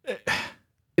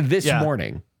this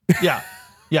morning. Yeah.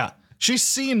 Yeah. She's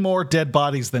seen more dead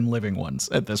bodies than living ones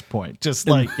at this point. Just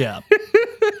yeah.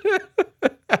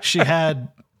 She had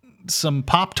some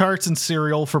Pop-Tarts and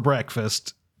cereal for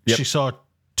breakfast. Yep. She saw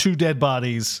 2 dead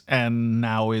bodies and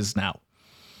now is now.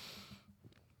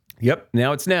 Yep.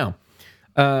 Now it's now.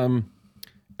 And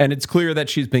it's clear that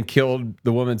she's been killed.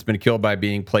 The woman's been killed by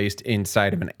being placed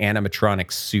inside of an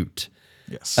animatronic suit.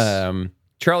 Yes.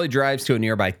 Charlie drives to a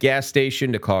nearby gas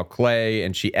station to call Clay,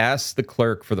 and she asks the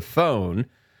clerk for the phone,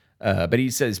 but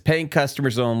he says paying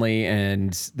customers only,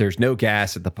 and there's no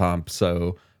gas at the pump,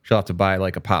 so she'll have to buy a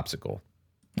popsicle.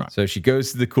 Right. So she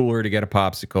goes to the cooler to get a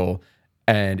popsicle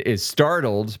and is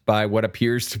startled by what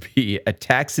appears to be a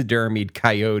taxidermied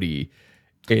coyote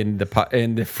in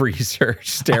the freezer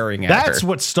staring at her. That's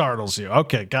what startles you.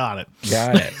 Okay, got it.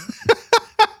 Got it.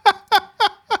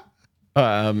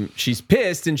 She's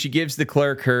pissed and she gives the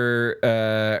clerk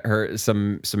her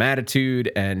some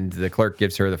attitude, and the clerk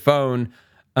gives her the phone,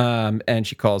 and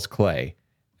she calls Clay.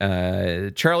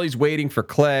 Charlie's waiting for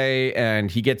Clay, and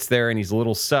he gets there and he's a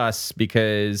little sus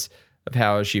because of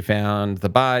how she found the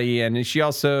body, and he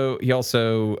also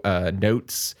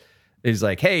notes, is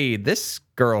like, hey, this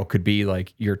girl could be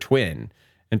your twin,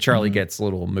 and Charlie gets a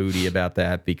little moody about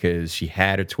that because she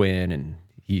had a twin and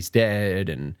he's dead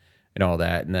and all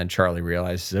that, and then Charlie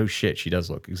realizes, oh shit, she does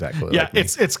look exactly like me.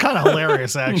 It's kind of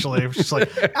hilarious actually. She's like,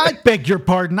 I beg your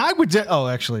pardon, I would oh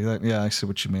actually I see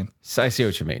what you mean. So I see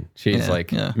what you mean. She's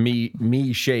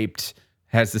me shaped,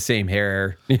 has the same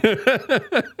hair.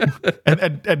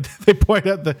 and they point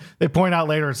out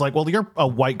later, it's like, well, you're a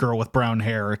white girl with brown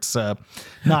hair, it's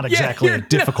not exactly a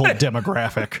difficult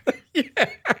demographic.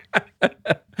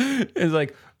 It's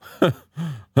like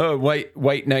a white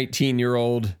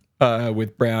 19-year-old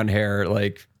with brown hair,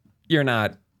 you're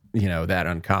not, that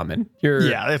uncommon.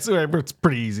 It's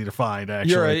pretty easy to find,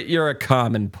 actually. You're a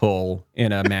common pull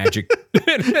in a magic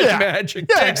magic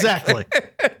deck. Yeah, exactly.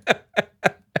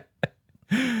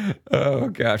 Oh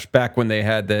gosh, back when they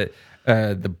had the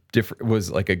different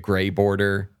was a gray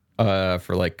border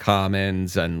for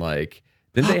commons, and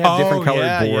didn't they have different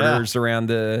colored borders around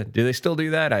the? Do they still do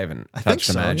that? I haven't touched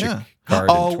the magic card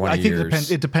in 20 years. I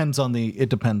think it depends on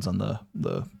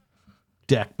the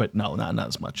deck, but no, not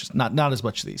as much. Not as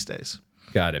much these days.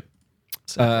 Got it.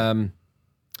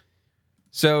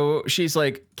 So she's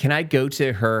like, "Can I go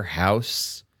to her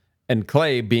house?" And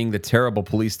Clay, being the terrible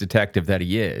police detective that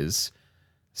he is,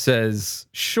 says,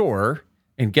 "Sure,"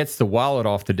 and gets the wallet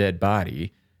off the dead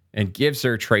body and gives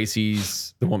her the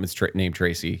woman's name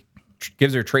Tracy,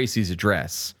 gives her Tracy's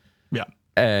address. Yeah.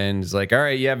 And is like, all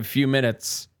right, you have a few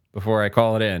minutes before I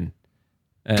call it in.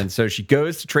 And so she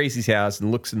goes to Tracy's house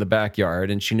and looks in the backyard,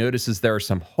 and she notices there are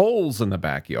some holes in the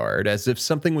backyard as if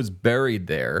something was buried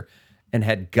there and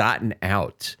had gotten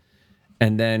out.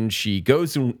 And then she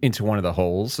goes into one of the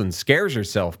holes and scares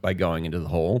herself by going into the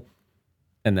hole,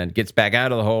 and then gets back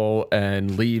out of the hole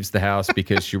and leaves the house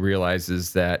because she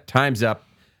realizes that time's up.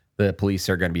 The police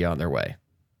are going to be on their way.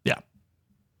 Yeah.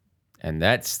 And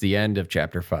that's the end of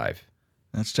chapter 5.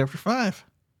 That's chapter 5.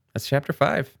 That's chapter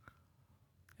 5.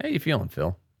 How you feeling,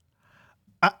 Phil?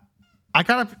 I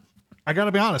gotta I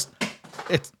gotta be honest.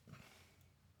 It's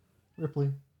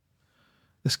Ripley.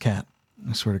 This cat.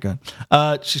 I swear to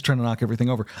God. She's trying to knock everything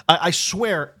over. I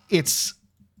swear it's.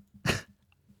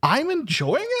 I'm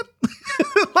enjoying it.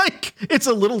 Like, it's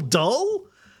a little dull,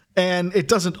 and it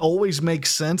doesn't always make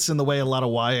sense in the way a lot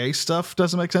of YA stuff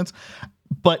doesn't make sense.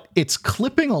 But it's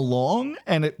clipping along,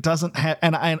 and it doesn't have.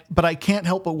 But I can't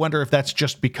help but wonder if that's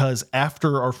just because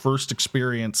after our first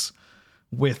experience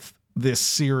with this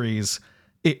series,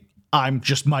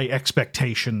 my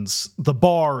expectations, the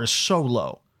bar is so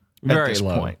low at this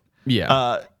point.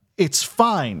 Yeah. It's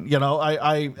fine. You know,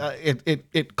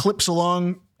 it clips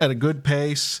along at a good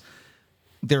pace.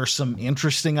 There are some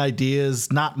interesting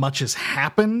ideas. Not much has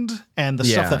happened, and the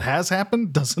stuff that has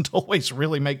happened doesn't always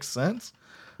really make sense.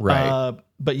 Right.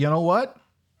 But you know what?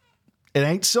 It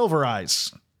ain't Silver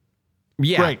Eyes.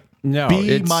 Yeah. Great. No.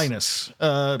 B minus.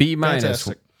 B minus.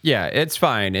 Fantastic. Yeah, it's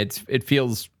fine. It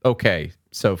feels okay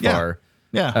so far.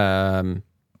 Yeah.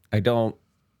 I don't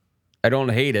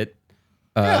hate it.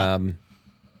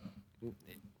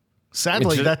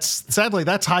 Sadly,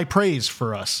 that's high praise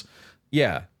for us.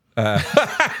 Yeah.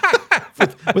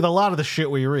 With a lot of the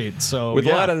shit we read. So with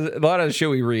a lot of the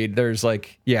shit we read, there's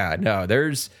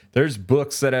there's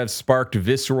books that have sparked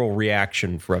visceral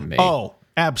reaction from me. Oh,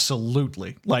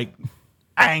 absolutely. Like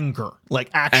anger, like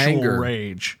actual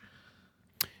rage.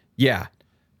 Yeah.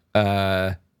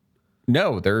 No,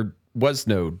 there was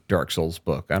no Dark Souls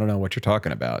book. I don't know what you're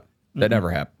talking about. That never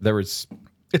happened. There was.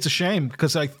 It's a shame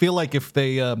because I feel like if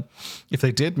they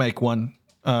did make one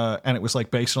and it was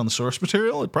like based on the source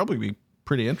material, it'd probably be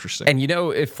pretty interesting. And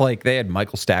if like they had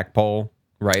Michael Stackpole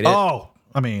write it. Oh,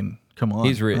 I mean, come on.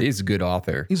 He's a good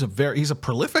author. He's a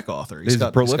prolific author. He's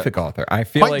a prolific author. I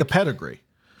feel quite like the pedigree.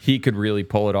 He could really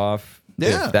pull it off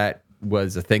if that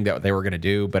was a thing that they were going to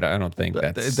do, but I don't think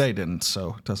that's... They didn't,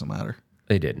 so it doesn't matter.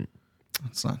 They didn't.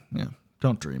 It's not,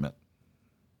 don't dream it.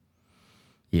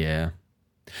 Yeah.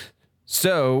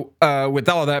 So, with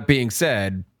all that being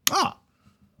said...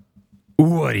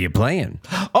 What are you playing?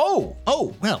 Oh,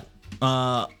 well,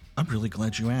 I'm really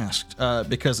glad you asked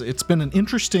because it's been an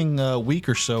interesting week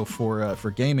or so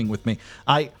for gaming with me.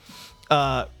 I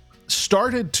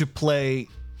started to play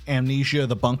Amnesia: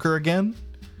 The Bunker again.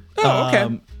 Oh,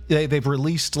 okay. They've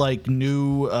released like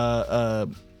new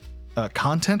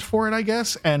content for it, I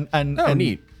guess, and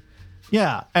neat.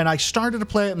 Yeah, and I started to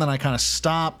play it, and then I kind of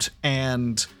stopped,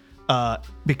 and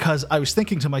because I was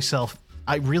thinking to myself,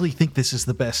 I really think this is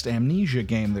the best Amnesia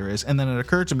game there is. And then it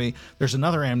occurred to me, there's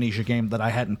another Amnesia game that I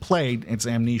hadn't played. It's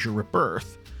Amnesia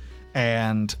Rebirth.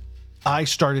 And I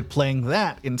started playing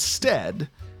that instead.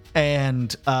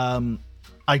 And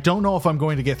I don't know if I'm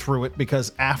going to get through it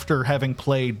because after having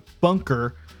played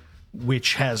Bunker,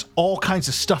 which has all kinds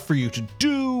of stuff for you to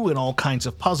do and all kinds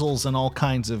of puzzles and all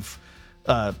kinds of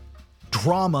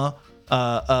drama,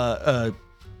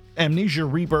 Amnesia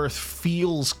Rebirth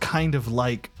feels kind of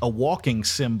like a walking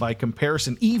sim by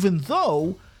comparison, even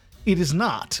though it is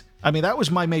not. I mean, that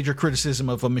was my major criticism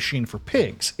of A Machine for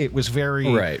Pigs. It was very,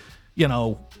 walking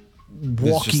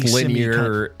sim.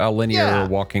 A linear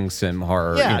walking sim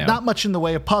horror. Yeah, not much in the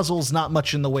way of puzzles, not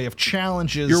much in the way of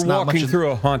challenges. You're walking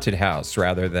through a haunted house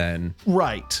rather than...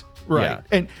 Right. Yeah.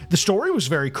 And the story was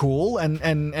very cool and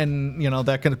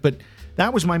that kind of... But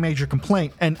that was my major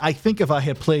complaint. And I think if I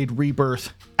had played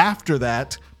Rebirth after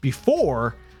that,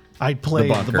 before I'd played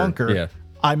The Bunker,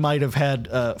 I might have had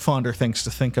fonder things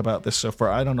to think about this so far.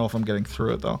 I don't know if I'm getting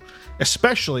through it, though.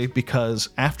 Especially because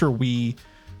after we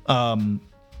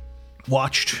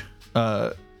watched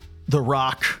The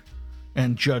Rock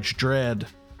and Judge Dredd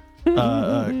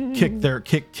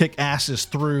kick asses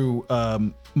through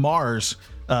Mars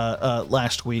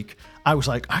last week, I was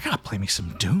like, I gotta play me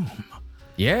some Doom.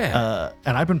 Yeah.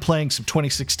 And I've been playing some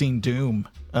 2016 Doom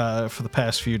for the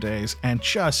past few days and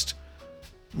just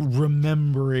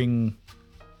remembering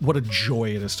what a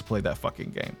joy it is to play that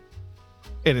fucking game.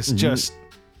 It is just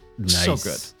so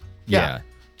good. Yeah.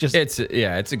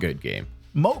 It's a good game.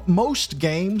 Most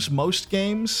games,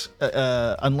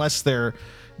 unless they're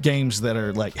games that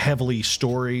are like heavily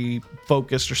story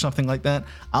focused or something like that,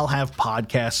 I'll have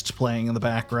podcasts playing in the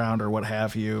background or what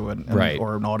have you,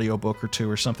 or an audiobook or two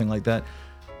or something like that.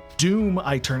 Doom,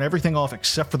 I turn everything off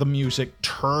except for the music,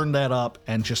 turn that up,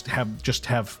 and just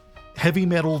have heavy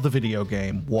metal, the video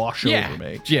game, wash over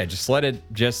me. Yeah, just let it.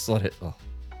 Oh.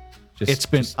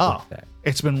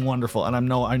 It's been wonderful, and I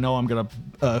know I'm gonna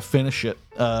finish it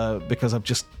because I'm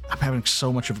having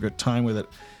so much of a good time with it.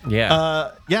 Yeah.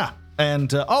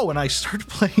 And I started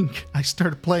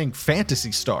playing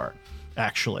Phantasy Star,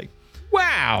 actually.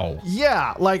 Wow.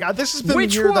 Yeah, like this has been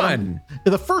Which the year one?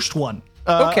 The first one.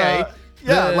 Okay.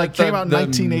 came out in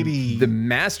 1980. The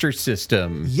Master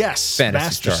System. Yes, Phantasy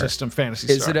Master Star. System Phantasy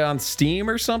Star. Is it on Steam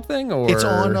or something? Or It's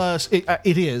on.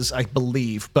 It is, I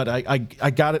believe, but I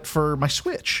got it for my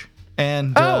Switch.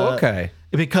 And okay.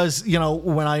 Because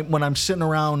when I'm sitting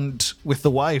around with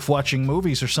the wife watching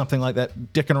movies or something like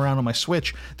that, dicking around on my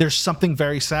Switch, there's something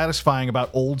very satisfying about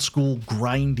old school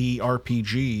grindy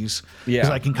RPGs. Yeah,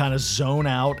 because I can kind of zone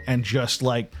out and just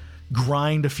like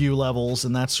grind a few levels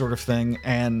and that sort of thing,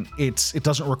 and it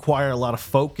doesn't require a lot of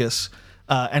focus.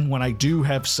 And when I do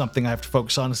have something I have to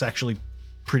focus on, it's actually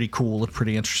pretty cool and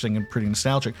pretty interesting and pretty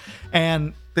nostalgic.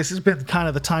 And this has been kind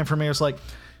of the time for me. I was like,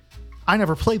 I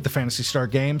never played the Phantasy Star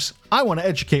games. I want to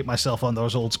educate myself on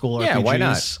those old school RPGs. Yeah, why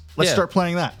not? Let's start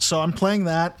playing that. So I'm playing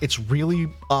that. It's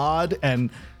really odd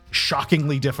and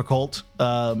shockingly difficult.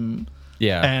 And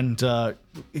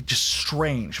it just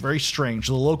strange, very strange.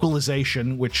 The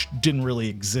localization, which didn't really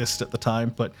exist at the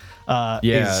time, but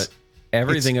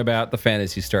everything about the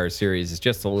Phantasy Star series is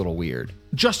just a little weird.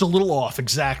 Just a little off,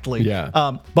 exactly.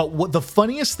 Yeah. But what the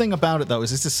funniest thing about it, though,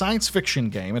 is it's a science fiction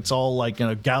game. It's all like in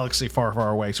a galaxy far,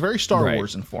 far away. It's very Star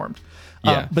Wars informed.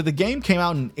 Yeah. But the game came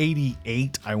out in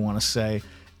 '88, I want to say.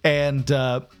 And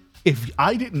if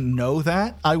I didn't know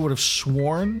that, I would have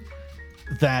sworn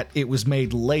that it was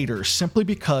made later, simply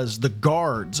because the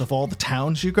guards of all the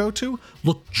towns you go to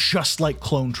look just like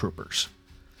clone troopers.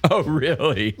 Oh,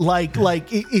 really?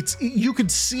 It's you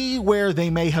could see where they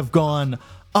may have gone,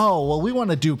 oh, well, we want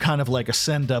to do kind of like a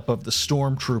send up of the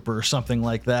Stormtrooper or something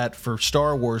like that for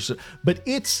Star Wars, but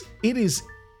it is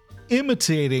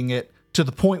imitating it to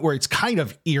the point where it's kind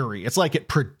of eerie. It's like it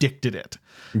predicted it.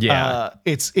 Yeah.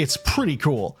 It's pretty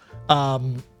cool.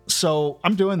 So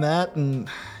I'm doing that, and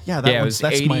it was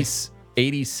 87.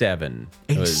 87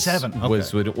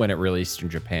 was when it released in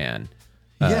Japan.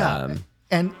 And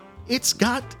it's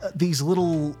got these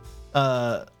little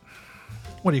what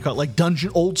do you call it, like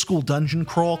old school dungeon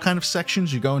crawl kind of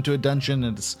sections. You go into a dungeon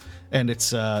and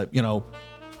it's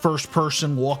first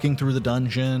person walking through the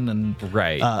dungeon, and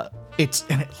it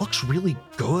looks really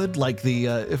good. Like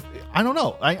I don't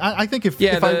know. I think if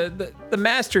the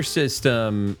Master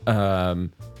System,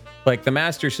 like the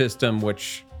Master System,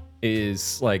 which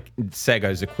is like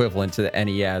Sega's equivalent to the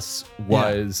NES,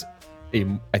 was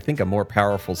I think a more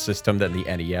powerful system than the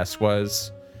NES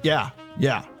was. Yeah.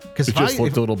 Because it just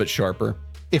looked a little bit sharper.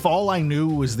 If all I knew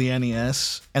was the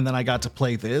NES and then I got to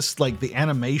play this, like the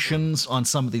animations on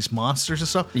some of these monsters and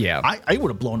stuff, I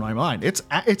would have blown my mind.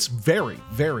 It's very,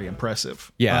 very impressive.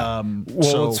 Yeah.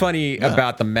 It's funny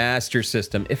about the Master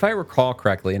System. If I recall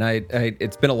correctly, and I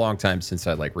it's been a long time since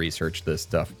I researched this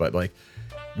stuff, but like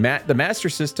the Master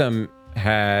System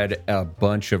had a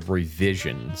bunch of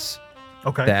revisions.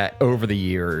 Okay. That over the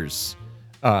years,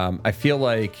 I feel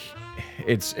like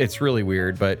it's really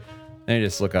weird, but let me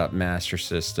just look up Master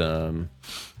System.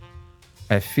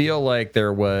 I feel like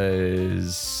there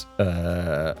was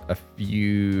a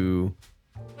few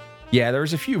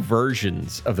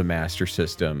versions of the Master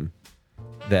System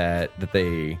that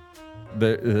they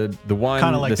the one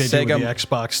kind of like the they Sega, do with the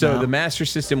Xbox. So now. the Master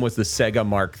System was the Sega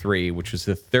Mark III, which was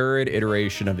the third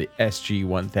iteration of the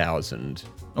SG-1000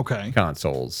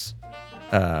 consoles.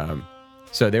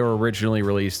 So they were originally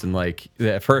released in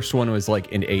the first one was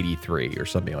in 83 or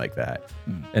something like that.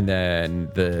 And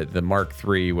then the Mark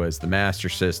III was the Master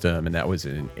System, and that was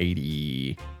in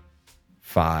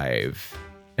 85.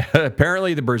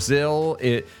 Apparently the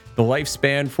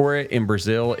lifespan for it in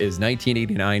Brazil is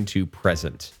 1989 to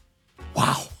present.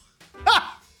 Wow.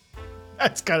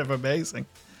 That's kind of amazing.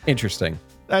 Interesting.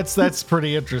 That's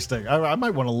pretty interesting. I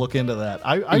might want to look into that.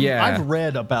 I've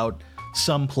read about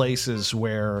some places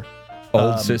where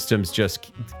old systems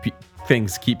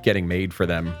things keep getting made for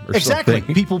them or something.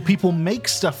 People People make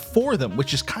stuff for them,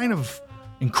 which is kind of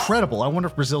incredible. I wonder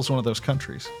if Brazil's one of those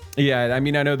countries. Yeah, I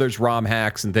mean, I know there's ROM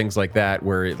hacks and things like that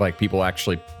where people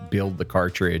actually build the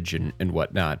cartridge and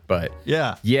whatnot. But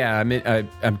yeah, I mean,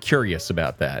 I'm curious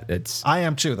about that. I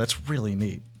am too. That's really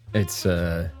neat. It's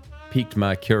piqued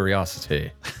my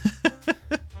curiosity.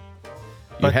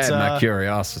 You had my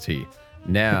curiosity.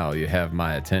 Now you have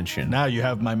my attention. Now you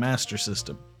have my Master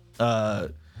System. No.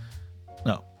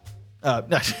 No,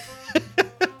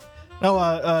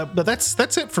 but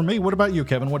that's it for me. What about you,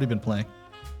 Kevin? What have you been playing?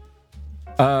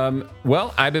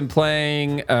 Well, I've been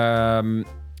playing Alan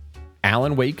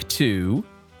Wake 2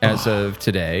 as of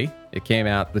today. It came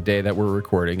out the day that we're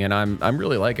recording, and I'm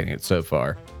really liking it so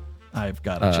far. I've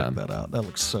got to check that out. That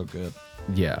looks so good.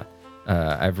 Yeah.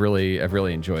 I've really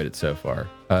enjoyed it so far.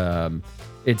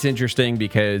 It's interesting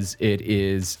because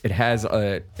it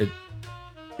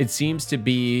seems to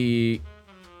be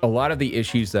a lot of the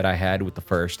issues that I had with the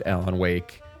first Alan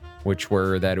Wake which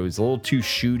were that it was a little too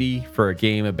shooty for a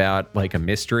game about like a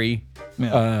mystery,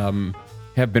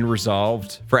 have been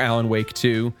resolved for Alan Wake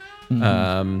 2.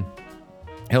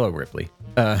 Hello, Ripley.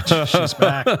 She's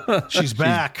back. She's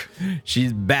back.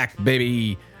 She's back,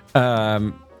 baby.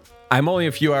 I'm only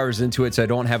a few hours into it, so I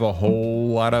don't have a whole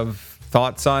lot of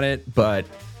thoughts on it, but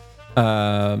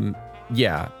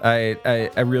yeah,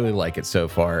 I really like it so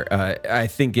far. I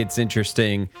think it's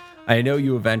interesting. I know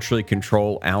you eventually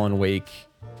control Alan Wake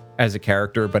as a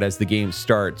character, but as the game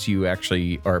starts, you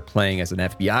actually are playing as an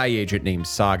FBI agent named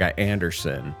Saga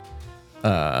Anderson.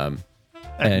 Yeah.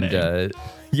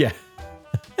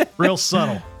 Real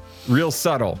subtle. Real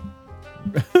subtle.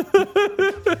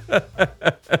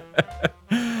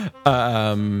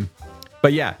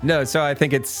 But yeah, no, so I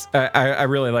think it's, I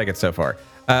really like it so far.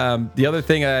 The other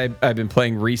thing I've been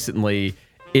playing recently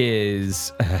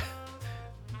is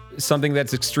something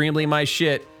that's extremely my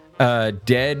shit,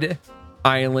 Dead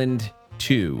Island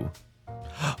 2.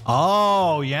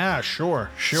 Oh, yeah, sure.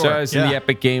 So I was in the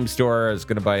Epic Game Store. I was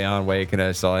going to buy Alan Wake, and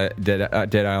I saw it. Dead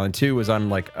Island 2 was on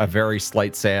like a very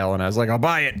slight sale, and I was like, I'll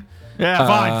buy it. Yeah,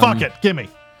 fine. Fuck it. Gimme.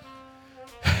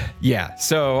 Yeah,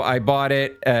 so I bought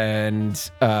it, and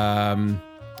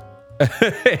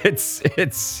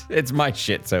it's my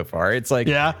shit so far. It's like,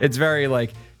 it's very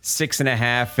like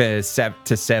 6.5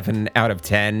 to 7 out of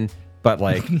 10, but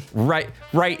like right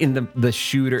in the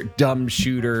shooter, dumb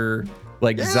shooter,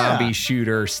 like zombie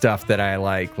shooter stuff that I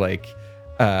like. Like,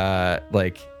 did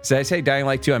I say Dying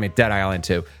Light 2? I mean Dead Island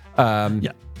 2.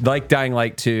 Like Dying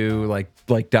Light 2,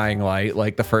 like Dying Light,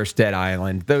 like the first Dead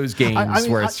Island. Those games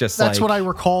where it's just that's what I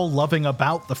recall loving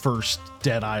about the first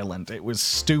Dead Island. It was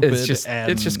stupid. It's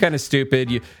just kind of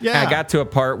stupid. I got to a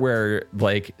part where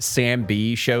like Sam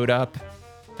B showed up,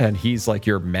 and he's like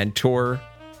your mentor.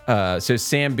 So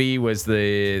Sam B was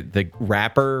the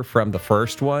rapper from the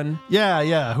first one.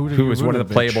 Yeah. Who was one of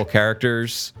the playable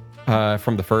characters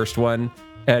from the first one,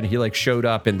 and he like showed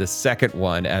up in the second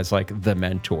one as like the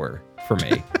mentor for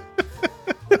me.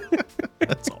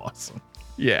 That's awesome.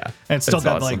 Yeah, and it's still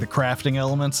got awesome. Like the crafting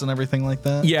elements and everything like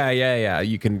that. Yeah.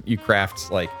 You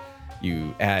craft, like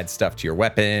you add stuff to your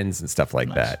weapons and stuff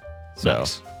like that. So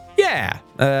yeah,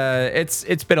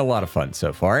 it's been a lot of fun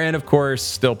so far, and of course,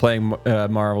 still playing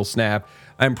Marvel Snap.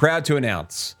 I'm proud to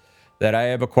announce that I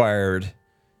have acquired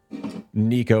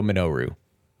Nico Minoru.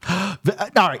 All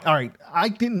right.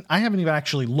 I haven't even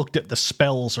actually looked at the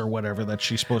spells or whatever that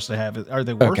she's supposed to have. Are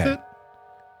they worth it?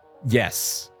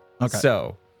 Yes. Okay.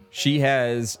 So she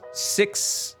has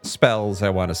 6 spells, I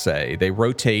want to say. They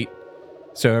rotate.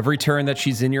 So every turn that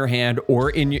she's in your hand or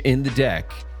in the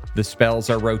deck, the spells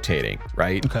are rotating,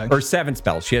 right? Okay. Or 7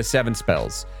 spells. She has 7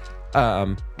 spells.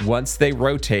 Once they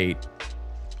rotate,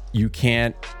 you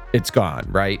can't, it's gone,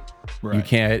 right? You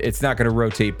can't, it's not going to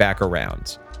rotate back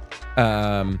around.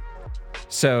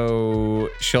 So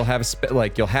she'll have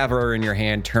you'll have her in your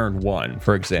hand turn 1,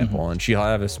 for example, and she'll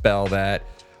have a spell that,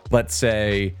 let's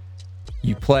say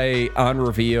you play on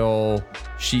reveal,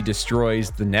 she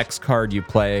destroys the next card you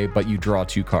play, but you draw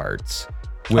 2 cards.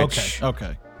 Which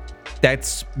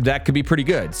that could be pretty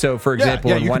good. So for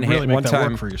example, in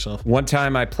one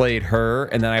time I played her,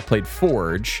 and then I played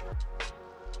Forge.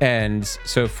 And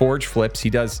so Forge flips, he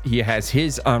has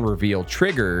his on reveal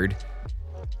triggered.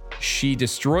 She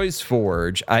destroys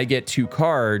Forge, I get 2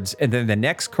 cards, and then the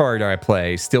next card I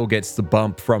play still gets the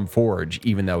bump from Forge,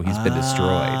 even though he's been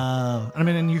destroyed. I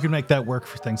mean, and you can make that work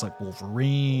for things like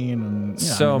Wolverine and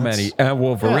so many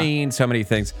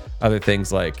things. Other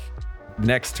things like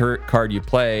next card you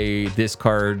play, this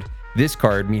card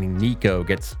meaning Nico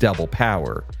gets double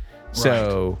power. Right.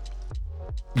 So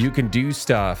you can do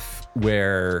stuff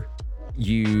where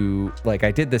you, like, I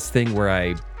did this thing where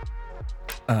I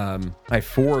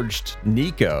forged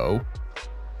Nico,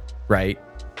 right?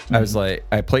 I was like,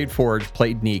 I played Forge,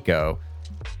 played Nico.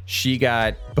 She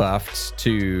got buffed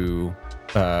to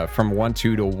from 1/2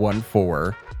 to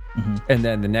 1/4. And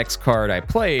then the next card I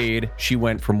played, she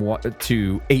went from 1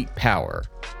 to 8 power.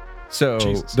 So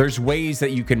there's ways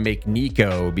that you can make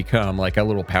Nico become like a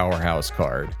little powerhouse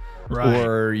card. Right.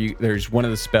 Or there's one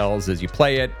of the spells is you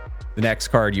play it, the next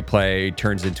card you play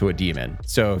turns into a demon.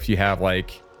 So if you have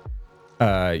like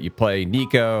you play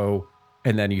Nico,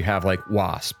 and then you have like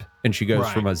Wasp, and she goes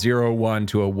from a 0/1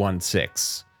 to a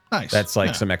 1/6. Nice. That's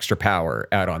like some extra power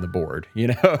out on the board, you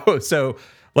know? So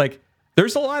like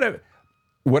there's a lot of,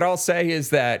 what I'll say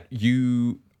is that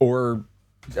you, or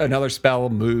another spell will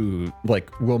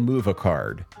move a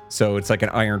card. So it's like an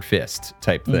Iron Fist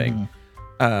type thing.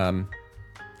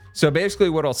 So basically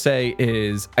what I'll say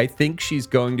is I think she's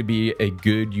going to be a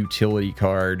good utility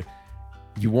card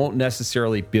you won't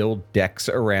necessarily build decks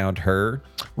around her,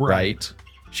 right?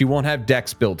 She won't have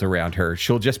decks built around her.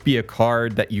 She'll just be a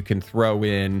card that you can throw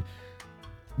in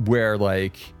where,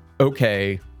 like,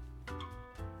 okay,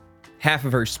 half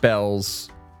of her spells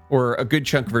or a good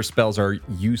chunk of her spells are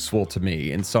useful to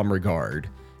me in some regard.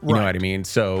 You know what I mean?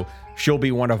 So she'll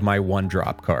be one of my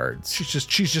 1-drop cards.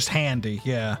 She's just handy,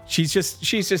 yeah. She's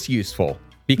just useful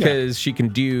because she can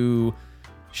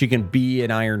be an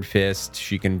Iron Fist.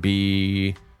 She can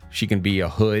be a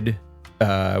Hood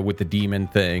with the demon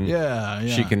thing. Yeah.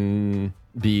 She can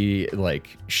be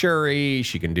like Shuri.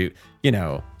 She can do,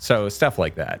 so stuff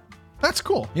like that. That's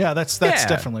cool. Yeah, that's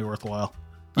definitely worthwhile.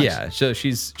 Nice. Yeah, so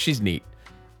she's neat.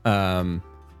 I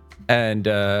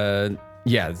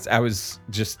was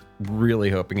just really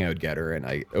hoping I would get her, and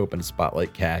I opened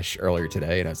Spotlight Cash earlier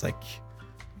today, and I was like,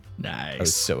 nice. I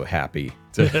was so happy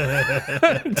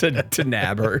to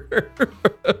nab her.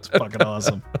 It's fucking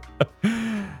awesome.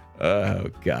 Oh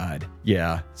God,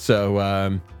 yeah. So,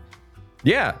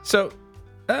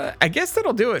 I guess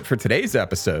that'll do it for today's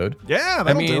episode. Yeah,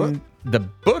 that'll do it. The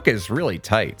book is really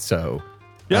tight, so.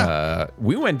 Yeah,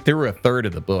 we went through a third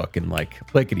of the book in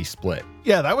like lickety split.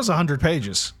 Yeah, that was 100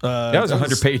 pages. That was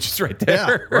 100 pages right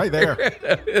there. Yeah, right there.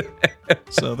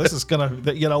 So this is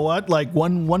gonna, you know what? Like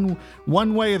one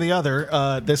way or the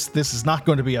other, this is not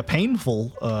going to be a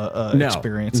painful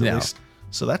experience at least.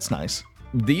 So that's nice.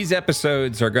 These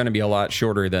episodes are going to be a lot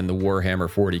shorter than the Warhammer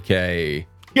 40K.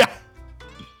 Yeah.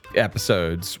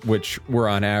 Episodes, which were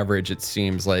on average, it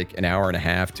seems like an hour and a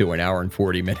half to an hour and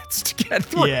 40 minutes to get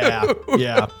through.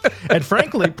 Yeah. And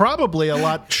frankly, probably a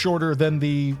lot shorter than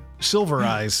the Silver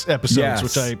Eyes episodes,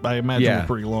 which I imagine were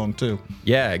pretty long too.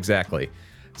 Yeah, exactly.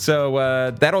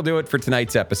 So that'll do it for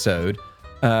tonight's episode.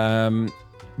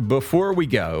 Before we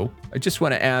go, I just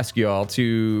want to ask you all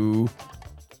to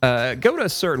go to a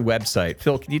certain website.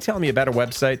 Phil, can you tell me about a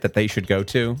website that they should go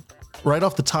to? Right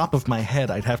off the top of my head,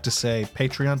 I'd have to say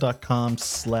patreon.com/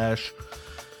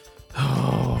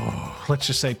 let's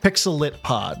just say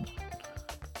PixelLitPod.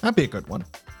 That'd be a good one.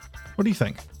 What do you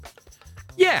think?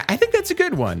 Yeah, I think that's a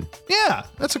good one. Yeah,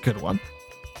 that's a good one.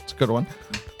 It's a good one.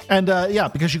 And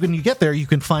because when you get there, you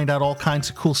can find out all kinds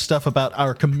of cool stuff about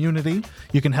our community.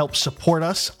 You can help support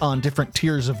us on different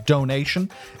tiers of donation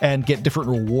and get different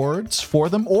rewards for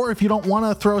them. Or if you don't want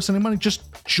to throw us any money,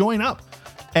 just join up.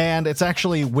 And it's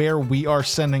actually where we are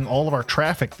sending all of our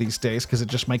traffic these days because it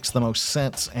just makes the most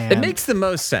sense. And it makes the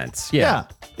most sense. Yeah.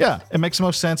 It makes the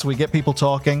most sense. We get people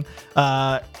talking.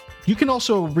 You can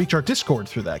also reach our Discord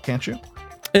through that, can't you?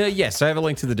 Yes, I have a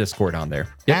link to the Discord on there.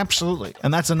 Yep. Absolutely.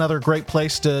 And that's another great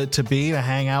place to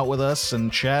hang out with us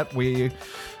and chat.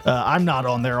 I'm not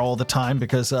on there all the time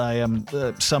because I am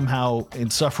somehow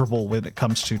insufferable when it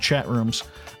comes to chat rooms.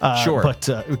 Sure. But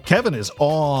Kevin is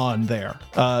on there.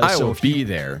 I will be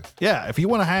there. Yeah. If you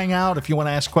want to hang out, if you want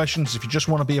to ask questions, if you just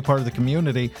want to be a part of the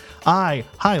community, I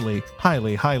highly,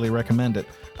 highly, highly recommend it.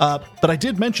 But I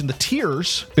did mention the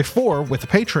tiers before with the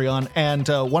Patreon, and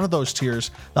one of those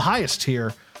tiers, the highest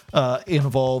tier,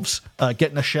 involves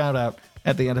getting a shout out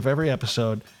at the end of every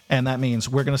episode, and that means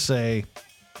we're going to say,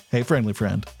 hey, friendly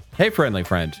friend. Hey, friendly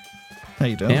friend. How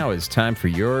you doing? Now it's time for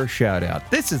your shout out.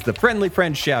 This is the Friendly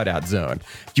Friend shout out zone.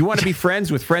 Do you want to be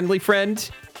friends with Friendly Friend?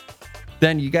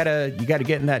 Then you gotta get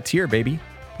in that tier, baby.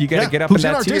 You gotta get up in that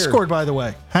tier. Who's in our Discord, by the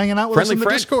way? Hanging out with us in the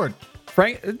Discord.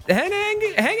 Frank,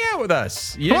 hang out with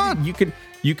us. You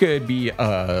could be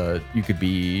a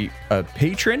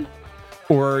patron,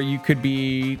 or you could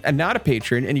be not a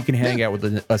patron, and you can hang out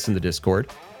with us in the Discord.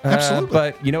 Absolutely.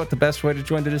 But you know what? The best way to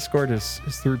join the Discord is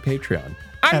through Patreon.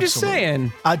 I'm just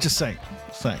saying.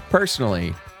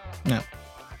 Personally. No.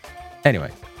 Anyway.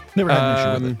 Never had an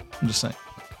issue with it. I'm just saying.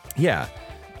 Yeah.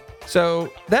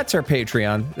 So that's our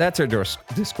Patreon. That's our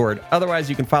Discord. Otherwise,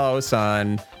 you can follow us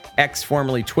on X,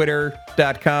 formerly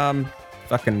Twitter.com.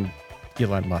 Fucking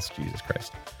Elon Musk, Jesus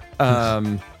Christ.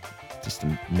 Just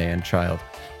a man-child.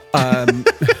 You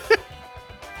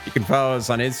can follow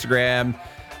us on Instagram,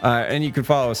 and you can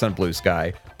follow us on Blue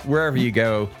Sky. Wherever you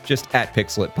go, just at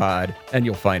PixelitPod, and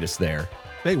you'll find us there.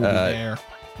 They will be there.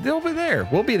 They'll be there.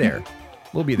 We'll be there.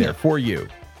 We'll be there for you.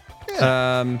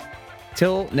 Yeah.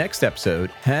 Till next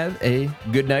episode, have a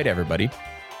good night, everybody.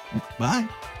 Bye.